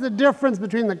 What is the difference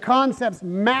between the concepts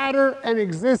matter and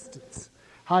existence?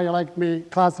 How you like me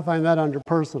classifying that under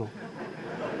personal?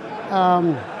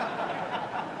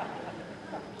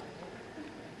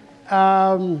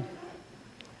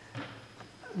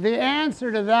 The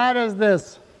answer to that is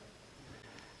this.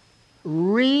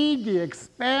 Read the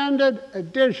expanded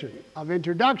edition of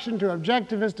Introduction to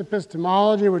Objectivist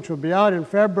Epistemology, which will be out in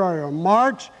February or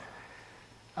March.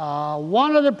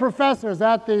 One of the professors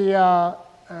at the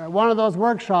one of those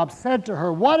workshops said to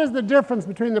her, what is the difference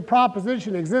between the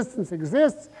proposition existence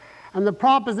exists and the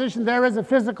proposition there is a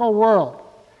physical world?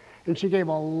 And she gave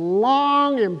a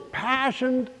long,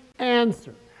 impassioned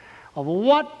answer of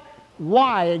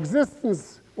why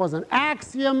existence was an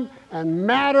axiom and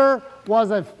matter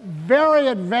was a very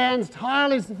advanced,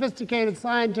 highly sophisticated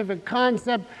scientific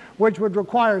concept which would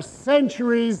require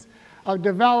centuries of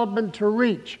development to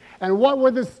reach. And what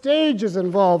were the stages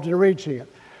involved in reaching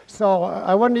it? So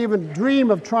I wouldn't even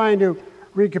dream of trying to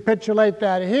recapitulate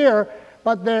that here,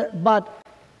 but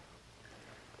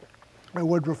I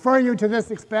would refer you to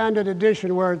this expanded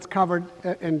edition where it's covered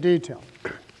in detail.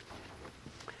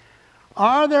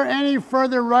 Are there any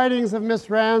further writings of Miss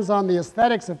Rand's on the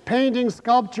aesthetics of painting,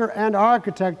 sculpture, and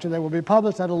architecture that will be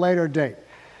published at a later date?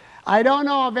 I don't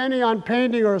know of any on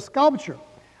painting or sculpture.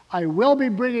 I will be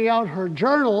bringing out her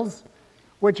journals,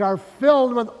 which are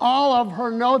filled with all of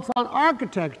her notes on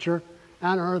architecture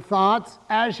and her thoughts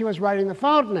as she was writing The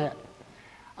Fountainhead.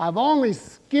 I've only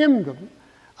skimmed them.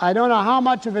 I don't know how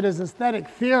much of it is aesthetic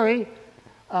theory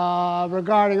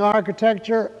regarding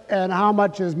architecture and how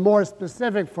much is more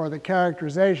specific for the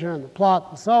characterization and the plot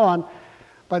and so on.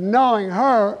 But knowing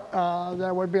her,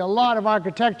 there would be a lot of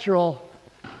architectural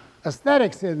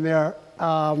aesthetics in there.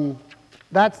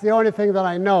 That's the only thing that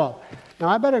I know of. Now,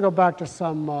 I better go back to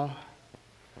some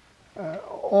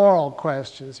oral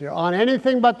questions here on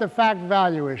anything but the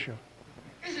fact-value issue.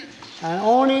 And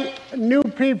only new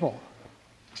people.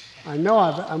 I know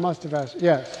I must have asked.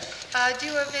 Yes? Do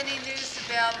you have any news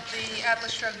about the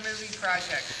Atlas Shrugged movie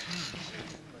project?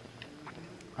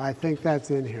 I think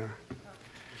that's in here.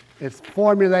 It's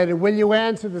formulated. Will you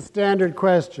answer the standard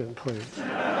question, please?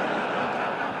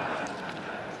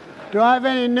 Do I have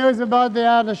any news about the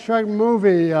Atlas Shrugged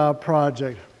movie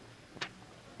project?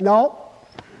 No?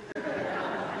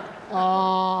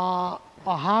 How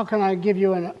can I give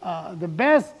you the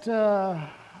best?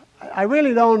 I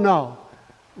really don't know.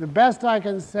 The best I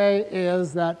can say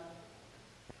is that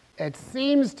it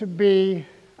seems to be,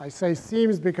 I say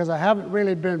seems because I haven't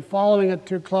really been following it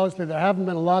too closely. There haven't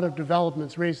been a lot of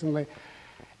developments recently.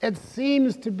 It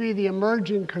seems to be the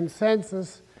emerging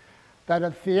consensus that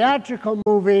a theatrical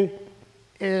movie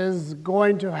is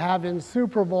going to have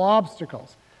insuperable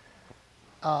obstacles.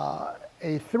 A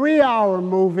 3-hour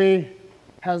movie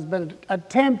has been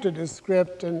attempted as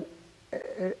script, and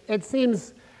it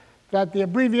seems that the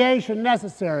abbreviation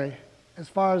necessary, as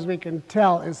far as we can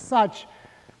tell, is such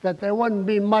that there wouldn't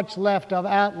be much left of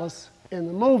Atlas in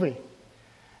the movie.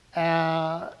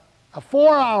 A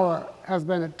 4-hour has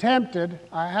been attempted.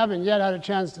 I haven't yet had a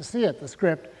chance to see it, the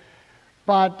script,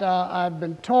 but I've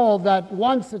been told that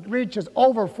once it reaches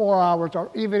over 4 hours, or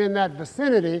even in that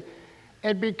vicinity,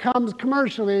 it becomes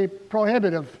commercially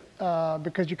prohibitive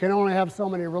because you can only have so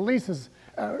many releases,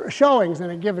 showings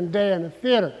in a given day in a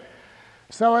theater.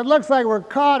 So it looks like we're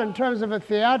caught in terms of a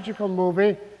theatrical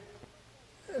movie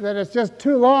that it's just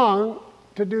too long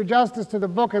to do justice to the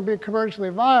book and be commercially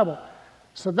viable.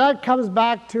 So that comes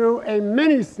back to a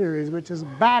mini-series, which is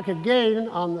back again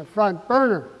on the front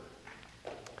burner.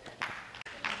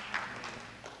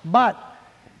 But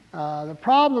the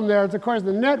problem there is, of course,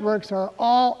 the networks are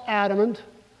all adamant,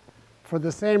 for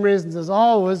the same reasons as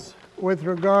always, with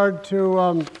regard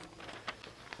to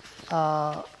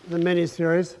the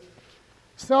mini-series.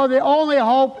 So the only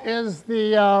hope is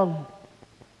the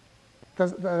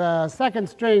second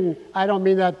string. I don't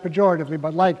mean that pejoratively,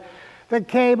 but like the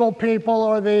cable people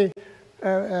or the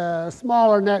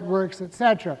smaller networks,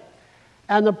 etc.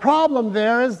 And the problem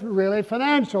there is really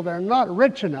financial. They're not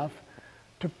rich enough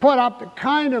to put up the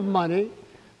kind of money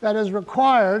that is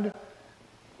required,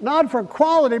 not for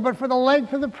quality, but for the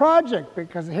length of the project.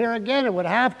 Because here again, it would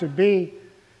have to be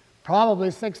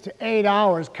probably 6 to 8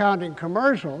 hours counting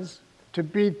commercials to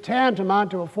be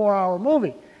tantamount to a 4-hour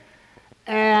movie.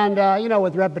 And, you know,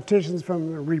 with repetitions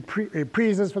from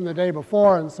reprises from the day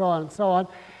before and so on and so on.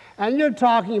 And you're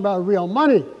talking about real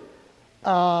money.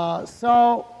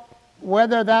 So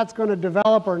whether that's going to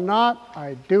develop or not,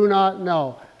 I do not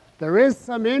know. There is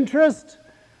some interest,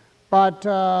 but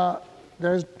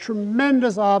there's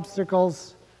tremendous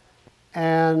obstacles,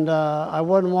 and I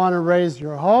wouldn't want to raise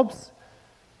your hopes.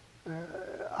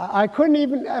 I couldn't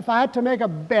even, if I had to make a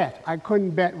bet, I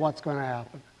couldn't bet what's going to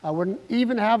happen. I wouldn't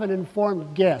even have an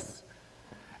informed guess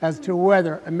as to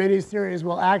whether a miniseries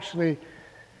will actually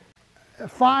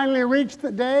finally reach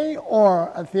the day,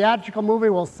 or a theatrical movie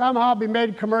will somehow be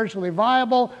made commercially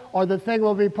viable, or the thing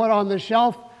will be put on the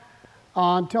shelf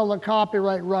until the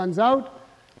copyright runs out,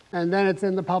 and then it's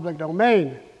in the public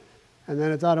domain. And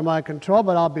then it's out of my control,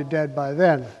 but I'll be dead by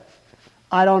then.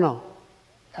 I don't know.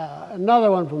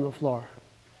 Another one from the floor.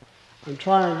 I'm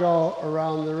trying to go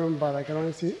around the room, but I can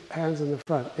only see hands in the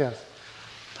front. Yes?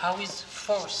 How is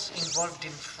force involved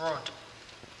in fraud?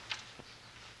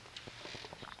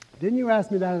 Didn't you ask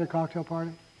me that at a cocktail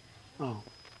party? Oh.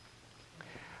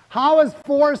 How is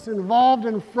force involved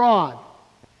in fraud?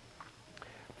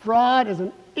 Fraud is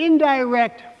an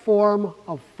indirect form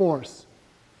of force.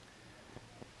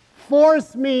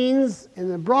 Force means, in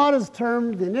the broadest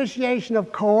term, the initiation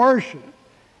of coercion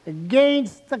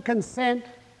against the consent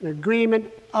and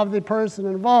agreement of the person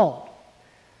involved.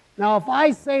 Now, if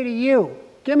I say to you,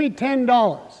 give me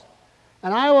 $10,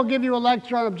 and I will give you a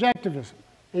lecture on objectivism,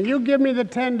 and you give me the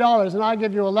 $10, and I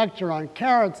give you a lecture on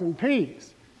carrots and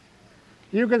peas,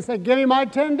 you can say, give me my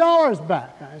 $10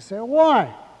 back. I say,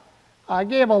 why? I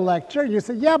gave a lecture. You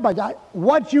say, yeah, but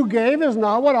what you gave is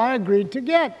not what I agreed to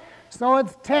get. So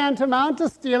it's tantamount to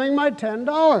stealing my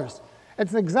 $10.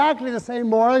 It's exactly the same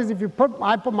morally as if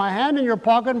I put my hand in your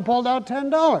pocket and pulled out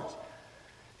 $10.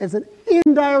 It's an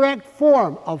indirect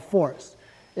form of force.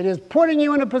 It is putting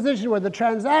you in a position where the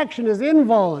transaction is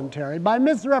involuntary by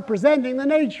misrepresenting the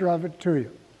nature of it to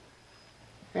you.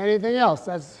 Anything else?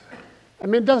 I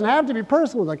mean, it doesn't have to be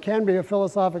personal. It can be a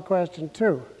philosophic question,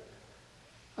 too.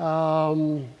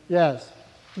 Yes.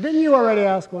 Didn't you already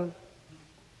ask one?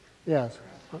 Yes.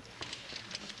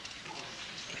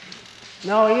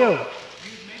 No, you. You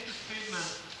made the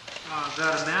statement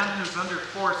that a man who's under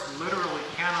force literally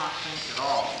cannot think at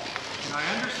all. And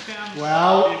I understand the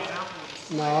example of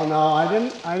the No,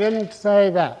 I didn't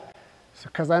say that,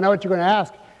 because I know what you're going to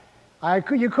ask.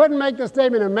 You couldn't make the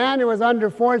statement, a man who is under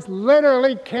force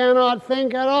literally cannot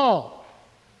think at all.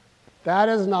 That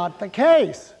is not the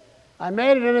case. I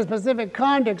made it in a specific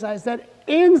context. I said,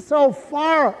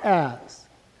 insofar as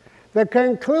the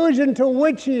conclusion to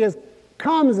which he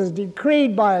comes is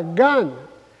decreed by a gun,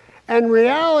 and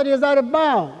reality is out of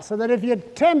bounds, so that if he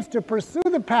attempts to pursue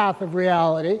the path of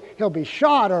reality, he'll be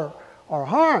shot or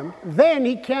harmed, then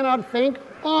he cannot think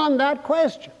on that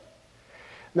question.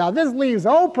 Now, this leaves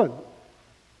open,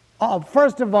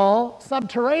 first of all,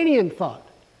 subterranean thought.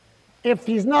 If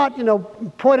he's not,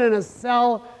 put in a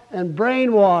cell and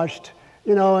brainwashed,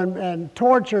 and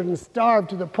tortured and starved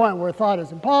to the point where thought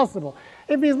is impossible,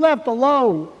 if he's left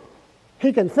alone,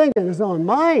 he can think in his own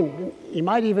mind. He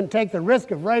might even take the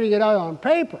risk of writing it out on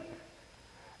paper.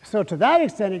 So to that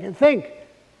extent, he can think,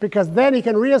 because then he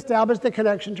can reestablish the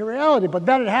connection to reality. But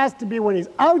then it has to be when he's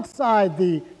outside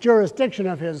the jurisdiction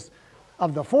of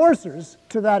the forcers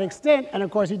to that extent, and of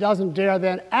course he doesn't dare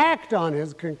then act on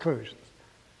his conclusions.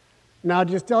 Now,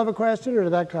 do you still have a question, or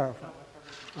did that clarify?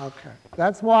 Okay.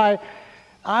 That's why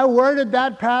I worded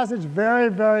that passage very,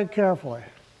 very carefully.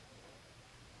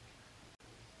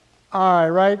 All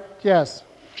right, yes.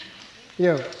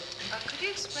 You. Could you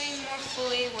explain more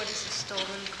fully what is a stolen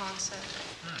concept?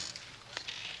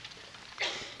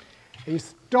 A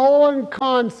stolen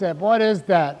concept, what is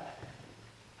that?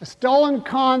 A stolen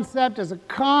concept is a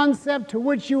concept to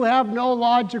which you have no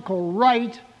logical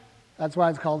right. That's why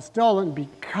it's called stolen,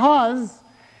 because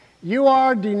you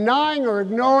are denying or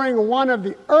ignoring one of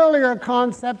the earlier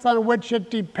concepts on which it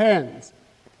depends.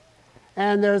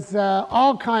 And there's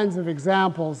all kinds of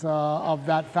examples of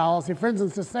that fallacy. For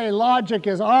instance, to say logic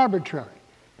is arbitrary.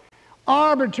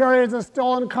 Arbitrary is a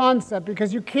stolen concept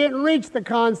because you can't reach the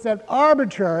concept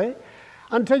arbitrary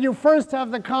until you first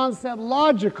have the concept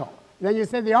logical. Then you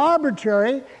say the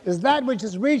arbitrary is that which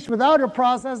is reached without a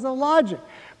process of logic.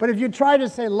 But if you try to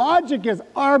say logic is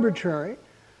arbitrary,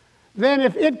 then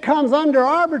if it comes under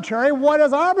arbitrary, what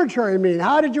does arbitrary mean?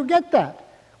 How did you get that?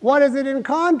 What is it in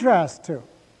contrast to?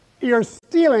 You're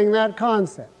stealing that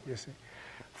concept, you see.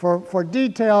 For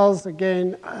details,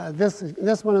 again,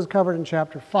 this one is covered in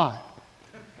Chapter 5.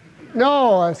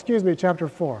 No, excuse me, Chapter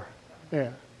 4. Yeah.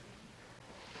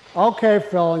 Okay,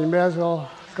 Phil, you may as well.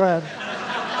 Go ahead.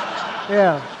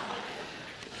 Yeah.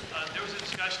 There was a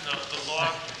discussion of the law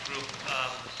group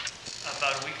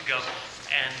about a week ago,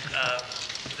 and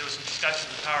there was some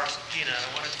discussion of the power of subpoena. I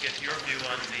wanted to get your view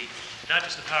on not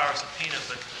just the power of subpoena,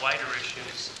 but wider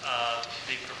issues,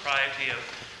 the propriety of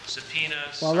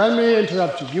subpoenas. Well, let me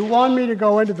interrupt you. You want me to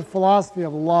go into the philosophy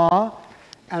of law,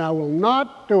 and I will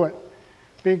not do it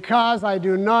because I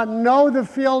do not know the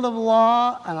field of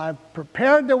law, and I've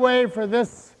prepared the way for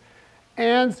this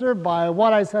answer by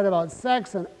what I said about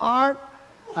sex and art.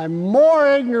 I'm more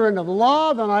ignorant of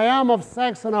law than I am of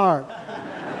sex and art.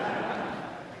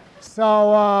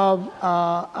 So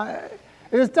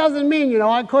this doesn't mean,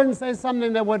 I couldn't say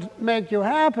something that would make you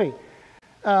happy.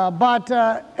 But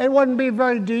it wouldn't be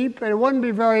very deep, it wouldn't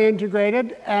be very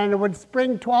integrated, and it would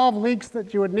spring 12 leaks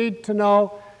that you would need to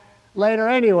know later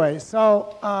anyway.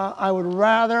 So I would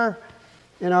rather,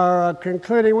 in our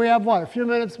concluding, we have what, a few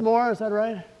minutes more, is that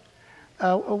right?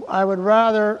 I would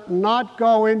rather not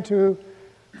go into,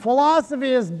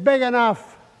 philosophy is big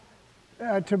enough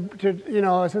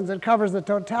since it covers the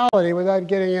totality without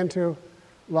getting into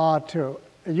law too.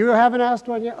 You haven't asked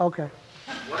one yet? Okay. You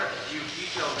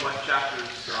detailed what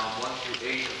chapters 1 through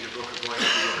 8 of your book are going to be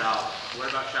about. What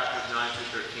about chapters 9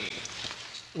 through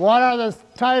 13? What are the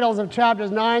titles of chapters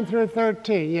 9 through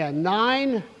 13? Yeah,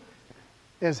 9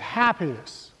 is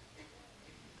happiness.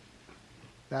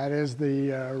 That is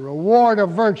the reward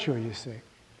of virtue, you see.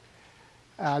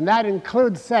 And that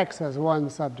includes sex as one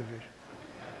subdivision.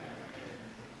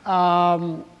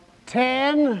 10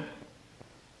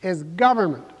 is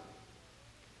government.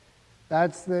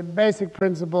 That's the basic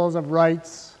principles of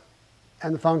rights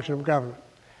and the function of government.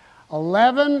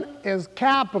 11 is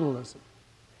capitalism.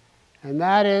 And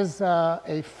that is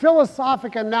a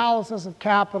philosophic analysis of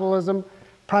capitalism,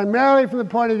 primarily from the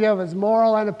point of view of its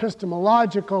moral and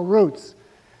epistemological roots.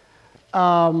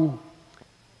 12,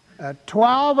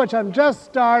 which I'm just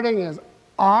starting, is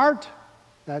art.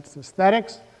 That's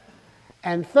aesthetics.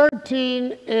 And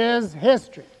 13 is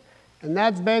history. And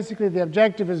that's basically the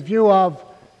objectivist view of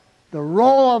the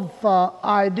role of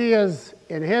ideas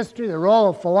in history, the role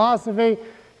of philosophy,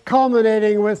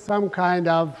 culminating with some kind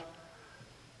of,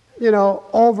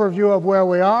 overview of where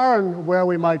we are and where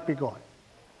we might be going.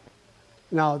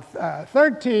 Now,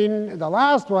 13, the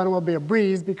last one, will be a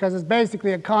breeze because it's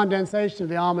basically a condensation of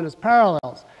the ominous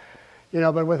parallels,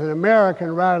 but with an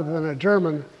American rather than a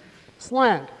German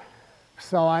slant.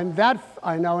 So I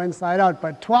know inside out,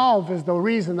 but 12 is the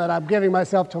reason that I'm giving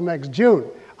myself till next June.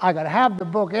 I could have the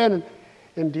book in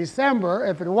December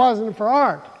if it wasn't for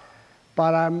art.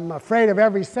 But I'm afraid of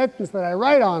every sentence that I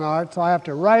write on art, so I have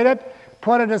to write it,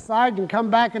 put it aside, and come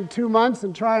back in 2 months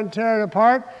and try and tear it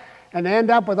apart and end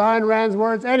up with Ayn Rand's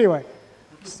words anyway.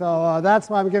 So that's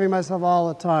why I'm giving myself all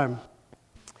the time.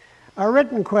 A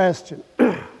written question.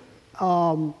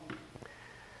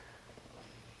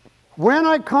 When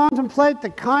I contemplate the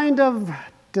kind of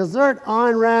dessert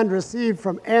Ayn Rand received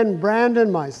from N.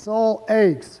 Brandon, my soul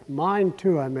aches. Mine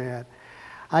too, I may add.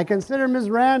 I consider Ms.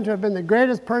 Rand to have been the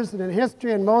greatest person in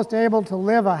history and most able to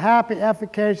live a happy,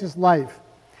 efficacious life.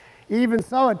 Even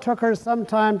so, it took her some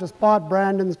time to spot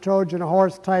Brandon's Trojan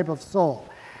horse type of soul.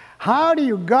 How do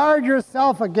you guard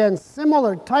yourself against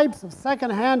similar types of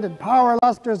second-handed power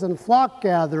lusters and flock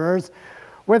gatherers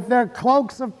with their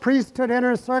cloaks of priesthood,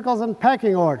 inner circles, and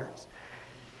pecking orders?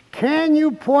 Can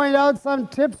you point out some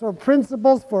tips or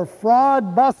principles for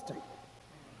fraud busting?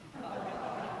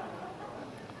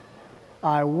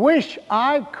 I wish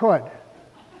I could.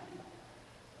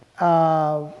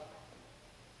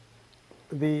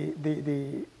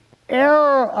 The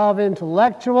error of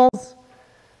intellectuals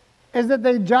is that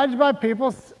they judge by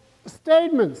people's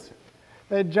statements.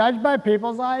 They judge by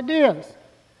people's ideas.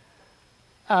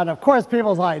 And of course,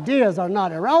 people's ideas are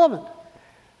not irrelevant,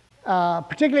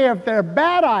 particularly if they're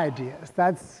bad ideas.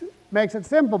 That makes it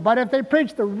simple. But if they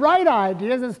preach the right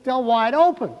ideas, it's still wide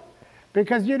open,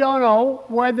 because you don't know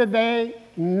whether they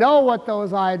know what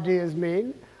those ideas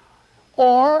mean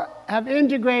or have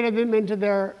integrated them into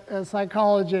their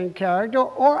psychology and character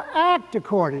or act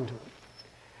according to them.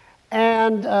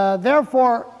 And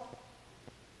therefore,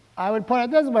 I would put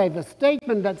it this way: the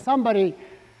statement that somebody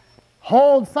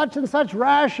holds such and such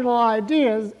rational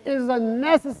ideas is a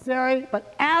necessary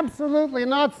but absolutely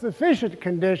not sufficient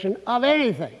condition of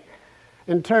anything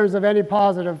in terms of any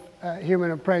positive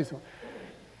human appraisal.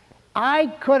 I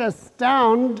could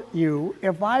astound you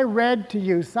if I read to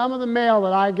you some of the mail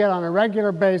that I get on a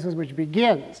regular basis, which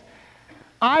begins,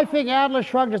 I think Atlas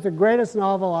Shrugged is the greatest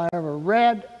novel I ever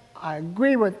read. I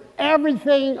agree with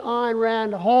everything Ayn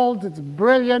Rand holds. It's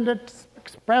brilliant. It's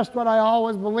expressed what I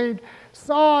always believed.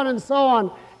 So on and so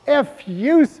on.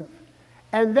 Effusive.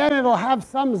 And then it'll have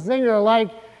some zinger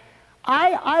like,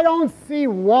 I don't see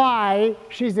why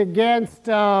she's against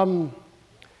tyranny.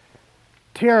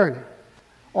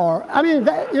 Or, I mean,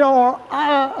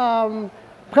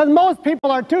 because most people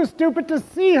are too stupid to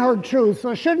see her truth,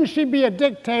 so shouldn't she be a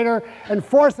dictator and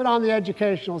force it on the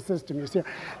educational system, you see?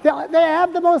 They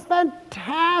have the most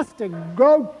fantastic,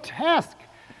 grotesque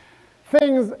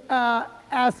things,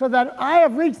 so that I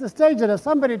have reached the stage that if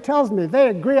somebody tells me they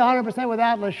agree 100% with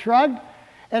Atlas Shrugged,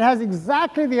 it has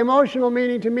exactly the emotional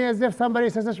meaning to me as if somebody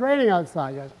says it's raining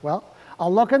outside. Yes, well,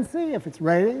 I'll look and see if it's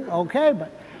raining, okay,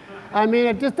 but I mean,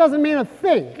 it just doesn't mean a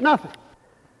thing, nothing.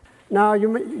 Now,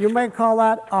 you may call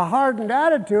that a hardened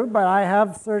attitude, but I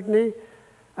have certainly,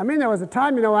 I mean, there was a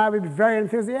time, you know, I would be very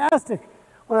enthusiastic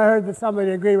when I heard that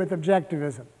somebody agreed with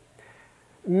objectivism.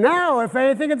 Now, if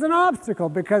anything, it's an obstacle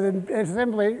because it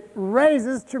simply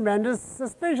raises tremendous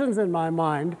suspicions in my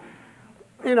mind.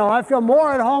 You know, I feel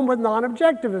more at home with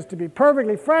non-objectivists, to be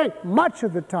perfectly frank, much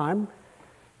of the time,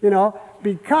 you know,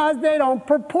 because they don't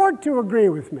purport to agree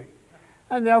with me.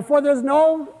 And therefore,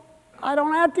 I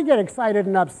don't have to get excited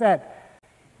and upset.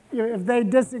 You know, if they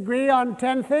disagree on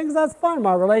 10 things, that's fine.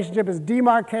 My relationship is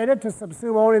demarcated to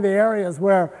subsume only the areas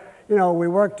where, you know, we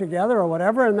work together or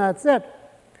whatever, and that's it.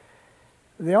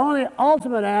 The only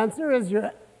ultimate answer is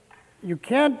you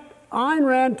can't, Ayn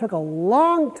Rand took a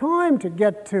long time to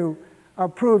get to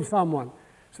approve someone.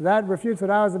 So that refutes what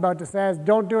I was about to say, is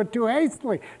don't do it too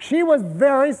hastily. She was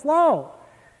very slow.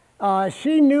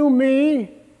 She knew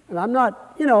me, and I'm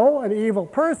not, you know, an evil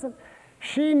person.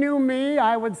 She knew me,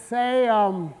 I would say,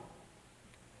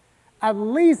 at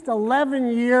least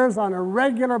 11 years on a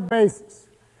regular basis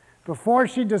before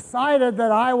she decided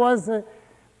that I was an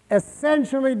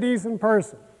essentially decent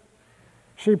person.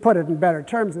 She put it in better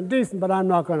terms than decent, but I'm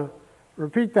not going to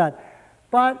repeat that.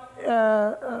 But,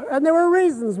 and there were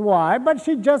reasons why, but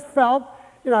she just felt,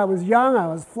 you know, I was young, I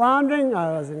was floundering,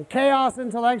 I was in chaos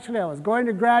intellectually, I was going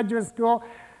to graduate school.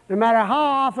 No matter how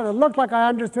often it looked like I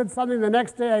understood something, the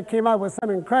next day I came out with some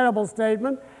incredible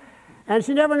statement. And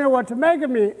she never knew what to make of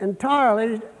me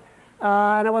entirely.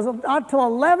 And it was not till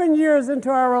 11 years into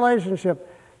our relationship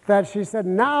that she said,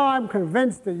 now I'm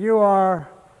convinced that you are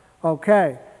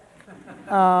okay.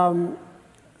 So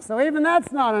even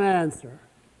that's not an answer.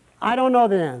 I don't know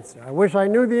the answer. I wish I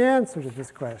knew the answer to this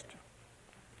question.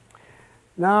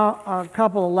 Now, a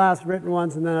couple of last written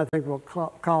ones, and then I think we'll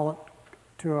call it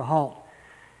to a halt.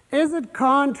 Is it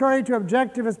contrary to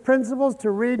objectivist principles to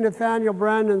read Nathaniel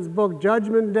Branden's book,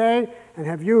 Judgment Day, and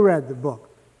have you read the book?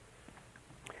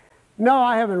 No,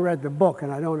 I haven't read the book,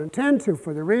 and I don't intend to,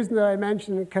 for the reason that I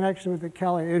mentioned in connection with the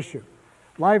Kelly issue.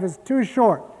 Life is too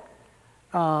short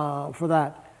for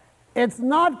that. It's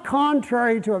not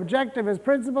contrary to objectivist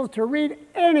principles to read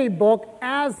any book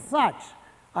as such.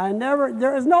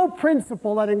 There is no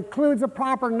principle that includes a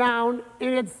proper noun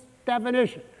in its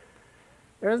definition.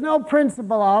 There is no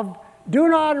principle of do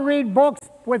not read books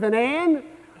with an N,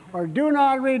 or do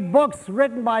not read books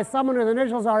written by someone whose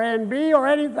initials are NB, or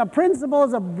any. A principle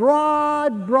is a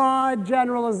broad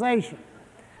generalization.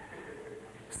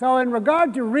 So in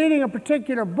regard to reading a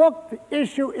particular book, the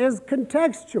issue is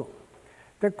contextual.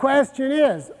 The question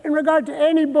is, in regard to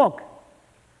any book,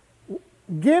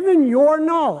 given your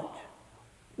knowledge,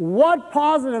 what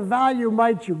positive value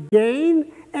might you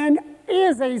gain, and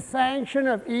is a sanction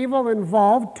of evil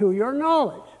involved to your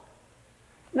knowledge?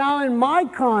 Now, in my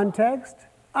context,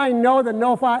 I know that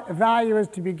no value is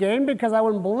to be gained because I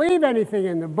wouldn't believe anything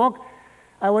in the book.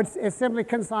 I would simply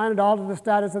consign it all to the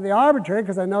status of the arbitrary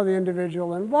because I know the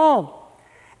individual involved.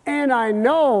 And I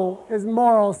know his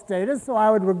moral status, so I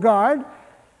would regard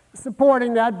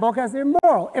supporting that book as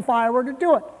immoral if I were to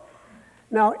do it.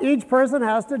 Now, each person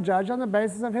has to judge on the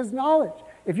basis of his knowledge.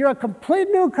 If you're a complete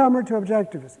newcomer to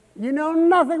objectivism, you know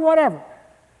nothing whatever,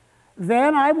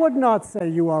 then I would not say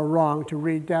you are wrong to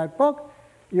read that book.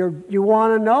 You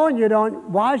want to know and you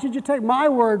don't, why should you take my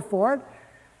word for it?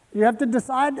 You have to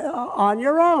decide on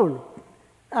your own.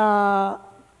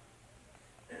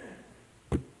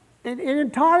 It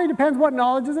entirely depends what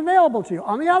knowledge is available to you.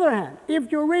 On the other hand,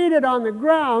 if you read it on the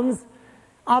grounds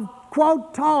of,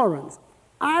 quote, tolerance,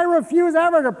 I refuse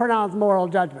ever to pronounce moral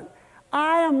judgment.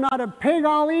 I am not a pig,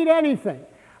 I'll eat anything.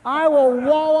 I will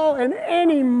wallow in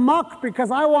any muck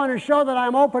because I want to show that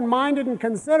I'm open-minded and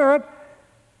considerate,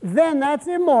 then that's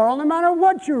immoral no matter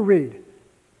what you read.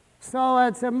 So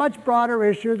it's a much broader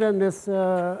issue than this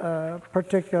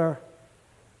particular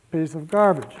piece of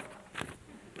garbage,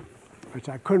 which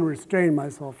I couldn't restrain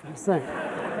myself from saying.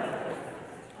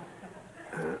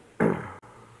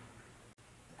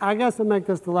 I guess I'll make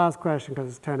this the last question because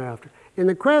it's 10 after. In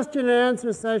the question and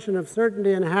answer session of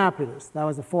Certainty and Happiness, that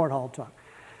was the Fort Hall talk,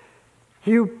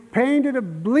 you painted a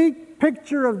bleak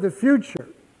picture of the future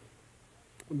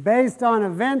based on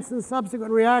events and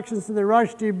subsequent reactions to the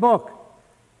Rushdie book.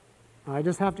 I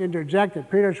just have to interject that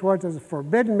Peter Schwartz has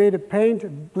forbidden me to paint a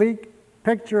bleak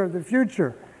picture of the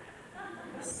future.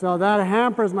 So that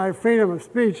hampers my freedom of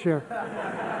speech here.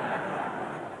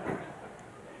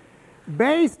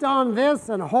 Based on this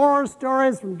and horror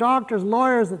stories from doctors,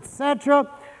 lawyers, etc.,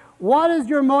 what is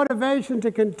your motivation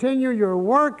to continue your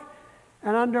work,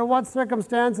 and under what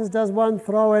circumstances does one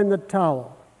throw in the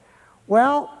towel?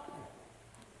 Well,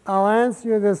 I'll answer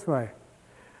you this way.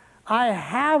 I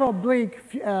have a bleak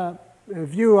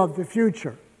view of the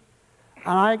future,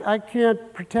 and I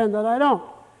can't pretend that I don't.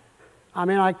 I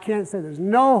mean, I can't say there's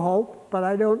no hope, but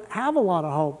I don't have a lot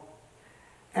of hope.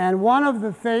 And one of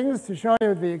the things, to show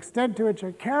you the extent to which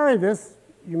I carry this,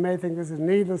 you may think this is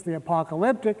needlessly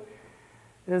apocalyptic,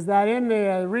 is that in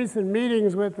the recent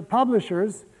meetings with the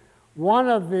publishers, one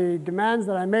of the demands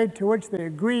that I made to which they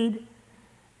agreed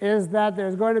is that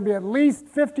there's going to be at least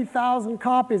 50,000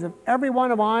 copies of every one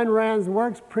of Ayn Rand's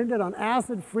works printed on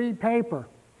acid-free paper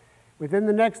within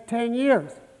the next 10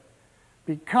 years.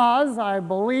 Because I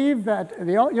believe that,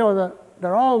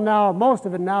 they're all now, most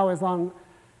of it now is on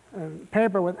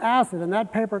paper with acid, and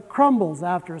that paper crumbles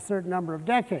after a certain number of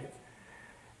decades.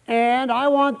 And I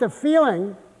want the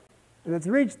feeling, and it's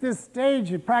reached this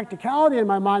stage of practicality in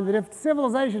my mind, that if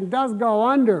civilization does go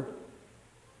under,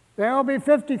 there will be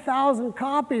 50,000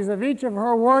 copies of each of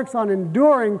her works on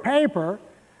enduring paper,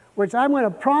 which I'm going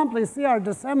to promptly see are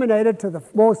disseminated to the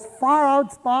most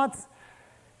far-out spots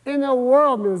in the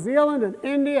world, New Zealand and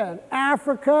India and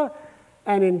Africa,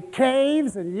 and in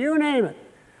caves, and you name it.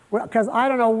 Because I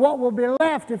don't know what will be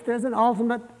left if there's an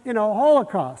ultimate,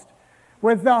 Holocaust,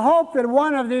 with the hope that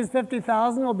one of these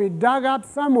 50,000 will be dug up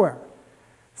somewhere.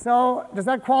 So does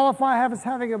that qualify as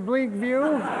having a bleak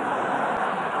view?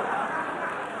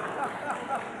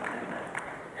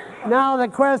 Now the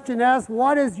question asks,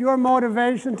 what is your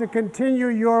motivation to continue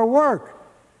your work?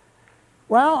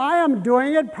 Well, I am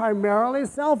doing it primarily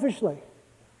selfishly.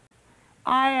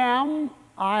 I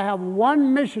have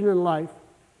one mission in life,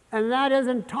 and that is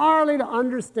entirely to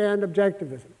understand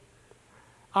objectivism.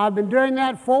 I've been doing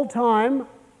that full time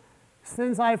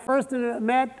since I first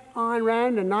met Ayn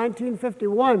Rand in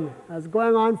 1951. That's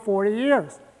going on 40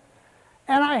 years.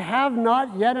 And I have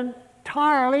not yet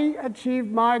entirely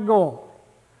achieved my goal.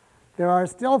 There are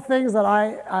still things that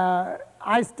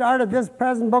I started this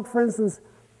present book, for instance,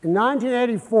 in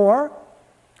 1984,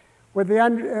 with the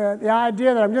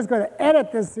idea that I'm just going to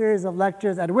edit this series of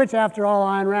lectures, at which, after all,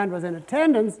 Ayn Rand was in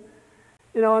attendance,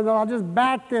 and then I'll just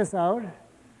bat this out.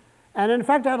 And in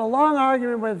fact, I had a long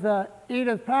argument with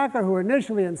Edith Packer, who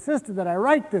initially insisted that I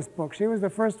write this book. She was the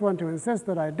first one to insist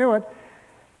that I do it.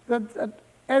 That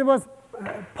it was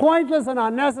pointless and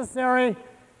unnecessary,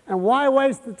 and why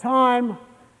waste the time,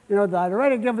 that I'd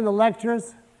already given the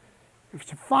lectures.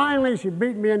 Finally, she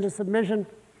beat me into submission.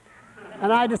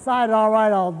 And I decided, all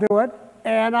right, I'll do it.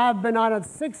 And I've been on it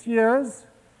 6 years.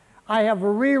 I have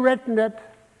rewritten it,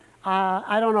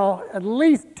 I don't know, at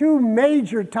least 2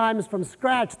 major times from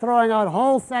scratch, throwing out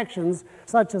whole sections,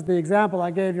 such as the example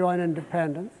I gave you on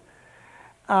independence.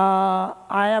 I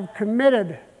have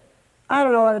committed, I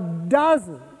don't know, a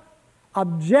dozen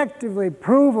objectively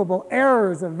provable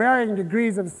errors of varying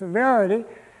degrees of severity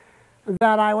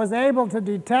that I was able to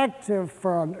detect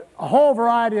for a whole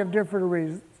variety of different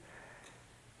reasons.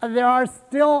 There are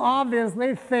still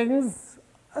obviously things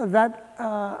that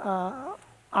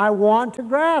I want to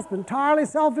grasp entirely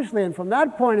selfishly, and from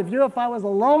that point of view, if I was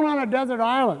alone on a desert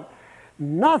island,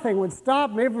 nothing would stop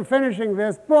me from finishing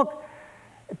this book,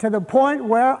 to the point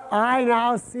where I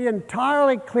now see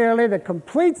entirely clearly the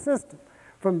complete system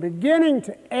from beginning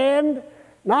to end,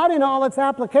 not in all its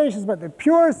applications, but the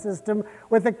pure system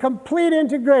with a complete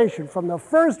integration from the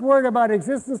first word about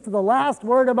existence to the last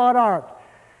word about art.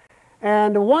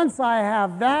 And once I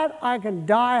have that, I can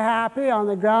die happy on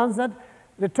the grounds that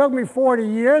it took me 40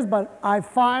 years, but I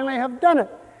finally have done it.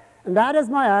 And that is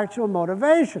my actual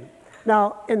motivation.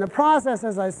 Now, in the process,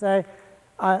 as I say,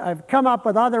 I've come up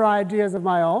with other ideas of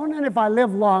my own, and if I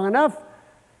live long enough,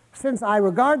 since I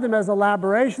regard them as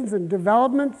elaborations and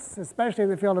developments, especially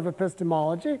in the field of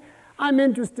epistemology, I'm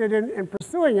interested in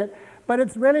pursuing it, but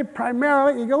it's really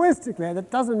primarily egoistically.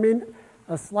 That doesn't mean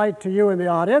a slight to you in the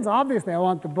audience. Obviously, I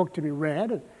want the book to be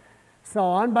read, so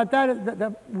on. But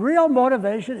the real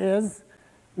motivation is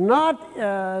not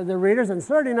the readers, and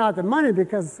certainly not the money,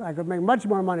 because I could make much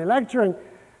more money lecturing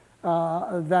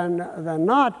than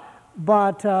not.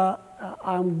 But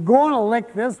I'm going to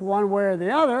lick this one way or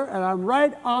the other, and I'm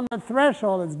right on the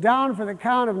threshold. It's down for the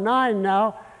count of 9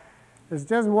 now. There's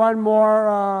just one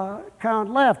more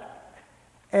count left.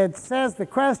 It says the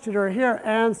questioner here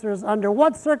answers, under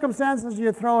what circumstances do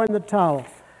you throw in the towel?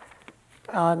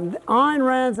 Ayn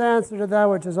Rand's answer to that,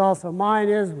 which is also mine,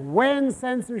 is when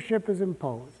censorship is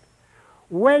imposed.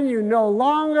 When you no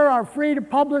longer are free to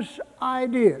publish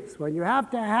ideas, when you have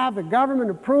to have the government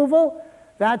approval,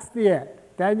 that's the end.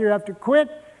 Then you have to quit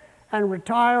and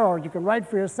retire, or you can write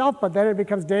for yourself, but then it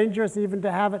becomes dangerous even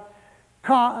to have it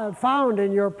found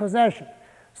in your possession.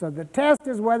 So the test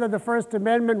is whether the First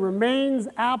Amendment remains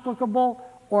applicable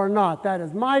or not. That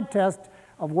is my test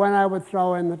of when I would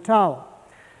throw in the towel.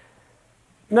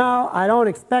 Now, I don't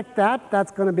expect that.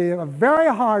 That's going to be very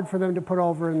hard for them to put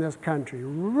over in this country,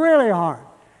 really hard.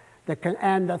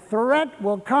 And the threat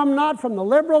will come not from the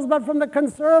liberals, but from the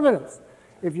conservatives.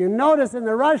 If you notice in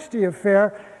the Rushdie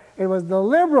affair, it was the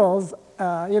liberals,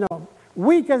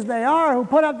 weak as they are, who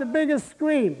put up the biggest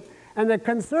scream. And the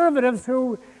conservatives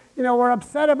who, were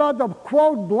upset about the,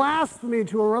 quote, blasphemy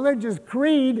to a religious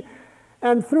creed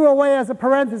and threw away as a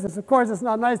parenthesis. Of course, it's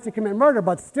not nice to commit murder,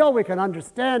 but still we can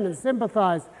understand and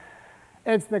sympathize.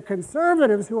 It's the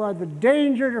conservatives who are the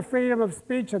danger to freedom of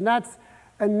speech, and that's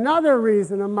another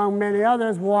reason, among many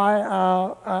others, why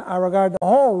I regard the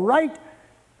whole right,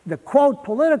 the, quote,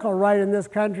 political right in this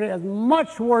country as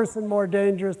much worse and more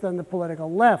dangerous than the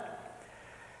political left.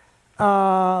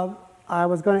 I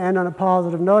was going to end on a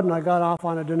positive note, and I got off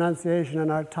on a denunciation,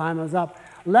 and our time is up.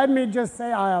 Let me just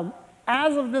say I am,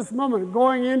 as of this moment,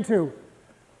 going into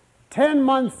 10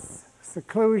 months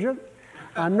seclusion.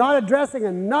 I'm not addressing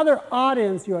another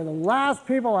audience. You are the last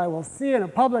people I will see in a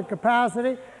public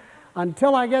capacity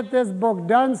until I get this book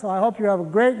done, so I hope you have a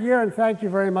great year, and thank you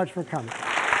very much for coming.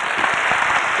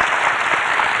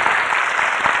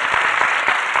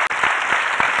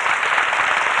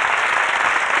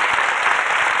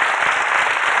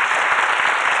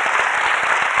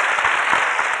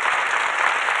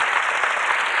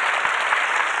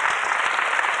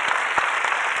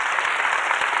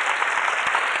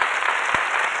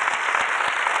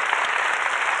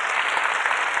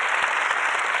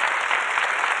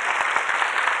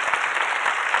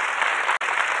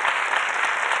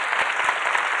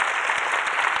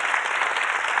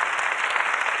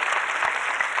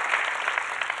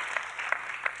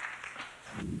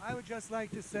 I would just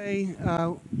like to say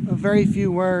a very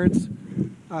few words.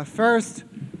 First,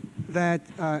 that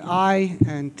I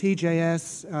and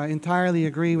TJS entirely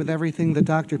agree with everything that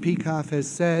Dr. Peikoff has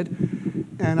said,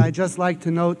 and I'd just like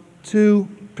to note 2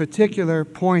 particular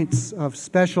points of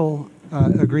special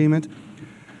agreement.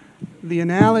 The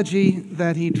analogy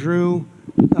that he drew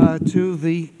to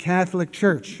the Catholic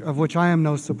Church, of which I am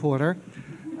no supporter.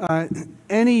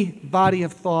 Any body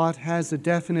of thought has a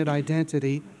definite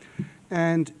identity,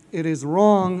 and it is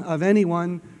wrong of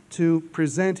anyone to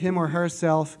present him or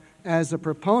herself as a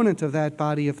proponent of that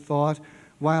body of thought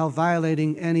while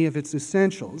violating any of its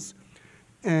essentials.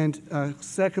 And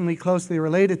secondly, closely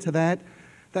related to that,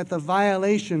 that the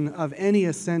violation of any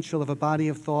essential of a body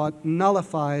of thought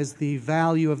nullifies the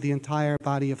value of the entire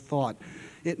body of thought.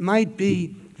 It might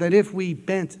be that if we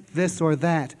bent this or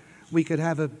that, we could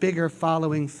have a bigger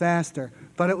following faster,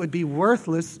 but it would be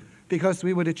worthless because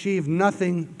we would achieve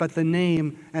nothing but the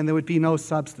name and there would be no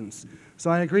substance.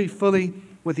 So I agree fully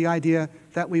with the idea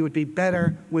that we would be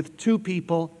better with 2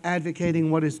 people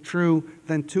advocating what is true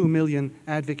than 2 million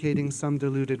advocating some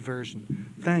diluted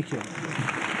version. Thank you.